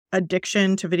patterns,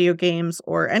 addiction to video games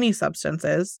or any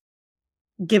substances,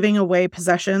 giving away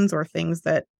possessions or things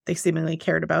that they seemingly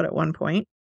cared about at one point,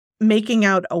 making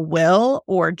out a will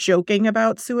or joking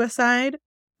about suicide,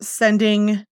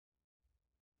 sending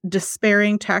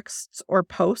despairing texts or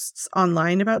posts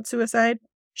online about suicide,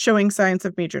 showing signs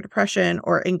of major depression,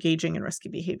 or engaging in risky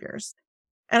behaviors.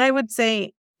 And I would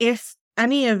say if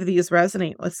any of these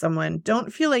resonate with someone,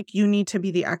 don't feel like you need to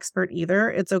be the expert either.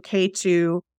 It's okay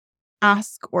to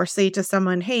ask or say to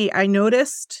someone, "Hey, I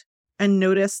noticed and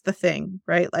noticed the thing,"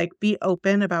 right? Like be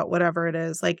open about whatever it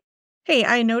is. Like, "Hey,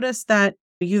 I noticed that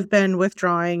you've been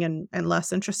withdrawing and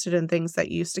less interested in things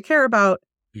that you used to care about.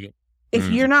 yeah. If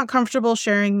you're Mm, not comfortable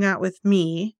sharing that with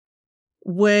me,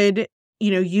 would,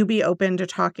 you be open to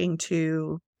talking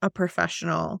to a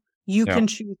professional? You yeah. can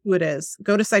choose who it is.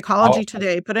 Go to I'll, Psychology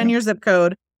Today, put in your zip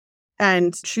code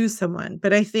and choose someone."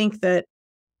 But I think that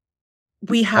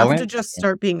we I'll have to end. just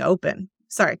start being open.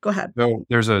 Sorry, go ahead. So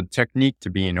there's a technique to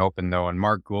being open though, and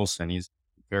Mark Goulson, he's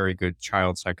a very good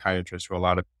child psychiatrist for a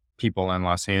lot of people in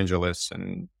Los Angeles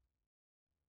and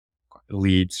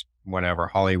Leeds, whatever,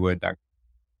 Hollywood, that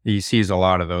he sees a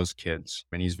lot of those kids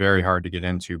and he's very hard to get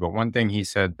into. But one thing he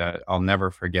said that I'll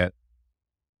never forget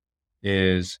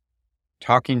is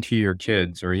talking to your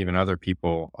kids or even other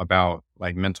people about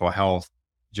like mental health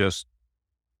just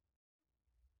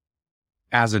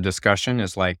as a discussion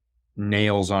is like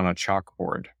nails on a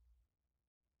chalkboard.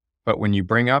 But when you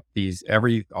bring up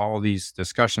all these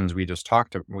discussions we just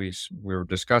we were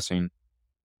discussing,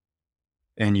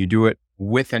 and you do it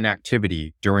with an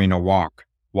activity during a walk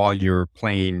while you're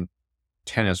playing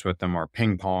tennis with them or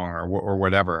ping pong or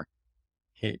whatever,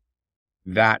 hey,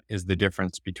 that is the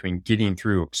difference between getting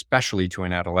through, especially to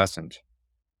an adolescent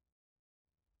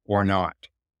or not.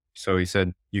 So he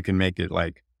said you can make it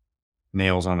like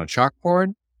nails on a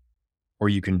chalkboard, or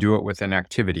you can do it with an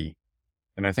activity.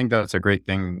 And I think that's a great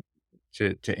thing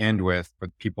to end with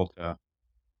people to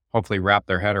hopefully wrap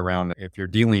their head around. If you're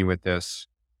dealing with this,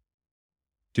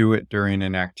 do it during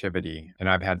an activity. And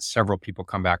I've had several people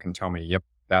come back and tell me, yep,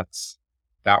 that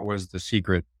was the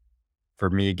secret for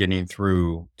me getting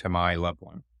through to my loved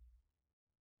one.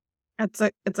 It's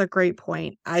a great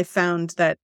point. I found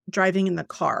that driving in the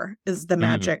car is the Mhm.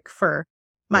 magic for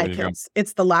There my you go. kids.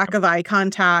 It's the lack of eye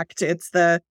contact. It's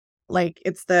the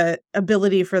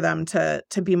ability for them to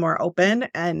be more open.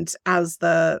 And as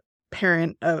the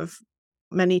parent of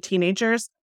many teenagers,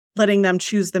 letting them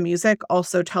choose the music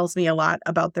also tells me a lot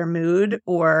about their mood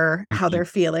or how Mhm. they're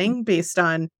feeling based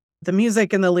on the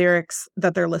music and the lyrics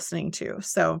that they're listening to.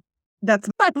 So that's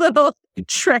my little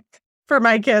trick for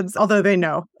my kids, although they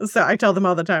know. So I tell them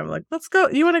all the time, like, let's go.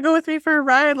 You want to go with me for a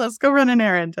ride? Let's go run an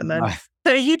errand. And then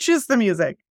you choose the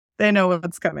music. They know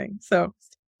what's coming. So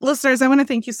listeners, I want to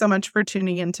thank you so much for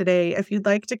tuning in today. If you'd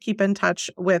like to keep in touch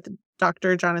with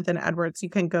Dr. Johnathan Edwards, you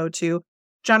can go to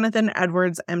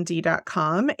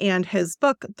JonathanEdwardsMD.com, and his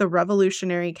book, The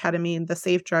Revolutionary Ketamine, the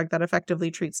safe drug that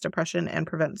effectively treats depression and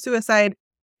prevents suicide,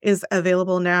 is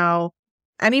available now.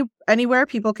 Anywhere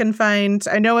people can find,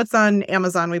 I know it's on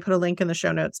Amazon. We put a link in the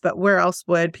show notes, but where else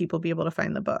would people be able to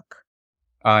find the book?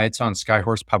 It's on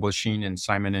Skyhorse Publishing and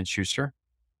Simon & Schuster.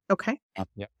 Okay.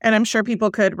 Yeah. And I'm sure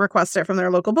people could request it from their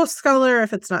local bookseller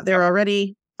if it's not there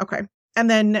already. Okay. And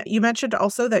then you mentioned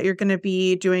also that you're going to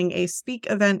be doing a speak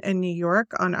event in New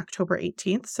York on October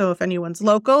 18th. So if anyone's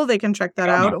local, they can check that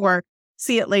out or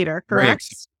see it later,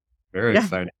 correct? Very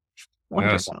exciting.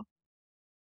 Wonderful. Yes.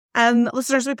 And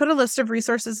listeners, we put a list of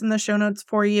resources in the show notes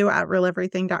for you at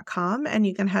realeverything.com. And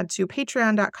you can head to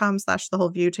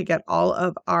patreon.com/thewholeview to get all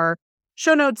of our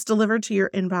show notes delivered to your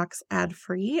inbox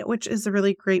ad-free, which is a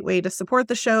really great way to support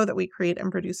the show that we create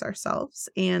and produce ourselves.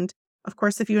 And of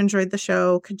course, if you enjoyed the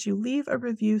show, could you leave a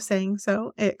review saying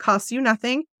so? It costs you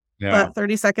nothing, but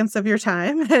 30 seconds of your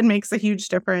time. It makes a huge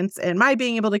difference in my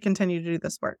being able to continue to do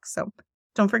this work. So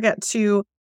don't forget to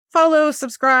follow,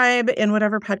 subscribe in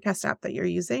whatever podcast app that you're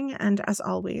using. And as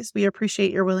always, we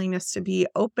appreciate your willingness to be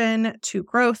open to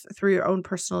growth through your own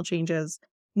personal changes.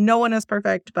 No one is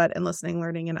perfect, but in listening,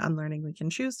 learning, and unlearning, we can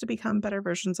choose to become better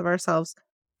versions of ourselves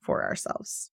for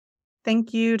ourselves.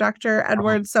 Thank you, Dr.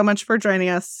 Edwards, so much for joining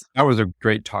us. That was a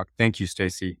great talk. Thank you,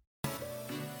 Stacy.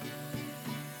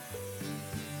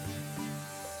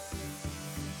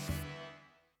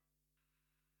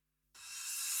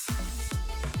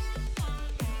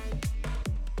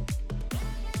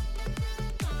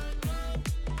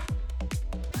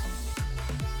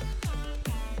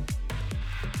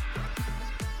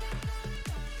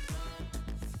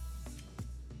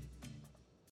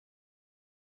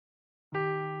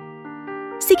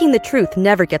 Seeking the truth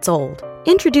never gets old.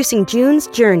 Introducing June's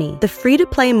Journey, the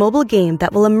free-to-play mobile game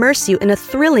that will immerse you in a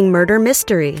thrilling murder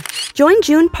mystery. Join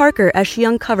June Parker as she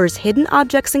uncovers hidden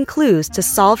objects and clues to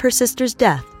solve her sister's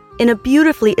death in a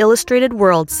beautifully illustrated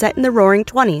world set in the Roaring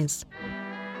 '20s.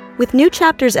 With new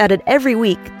chapters added every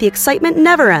week, the excitement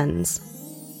never ends.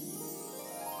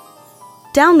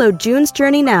 Download June's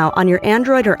Journey now on your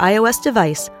Android or iOS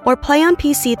device, or play on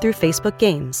PC through Facebook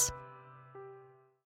Games.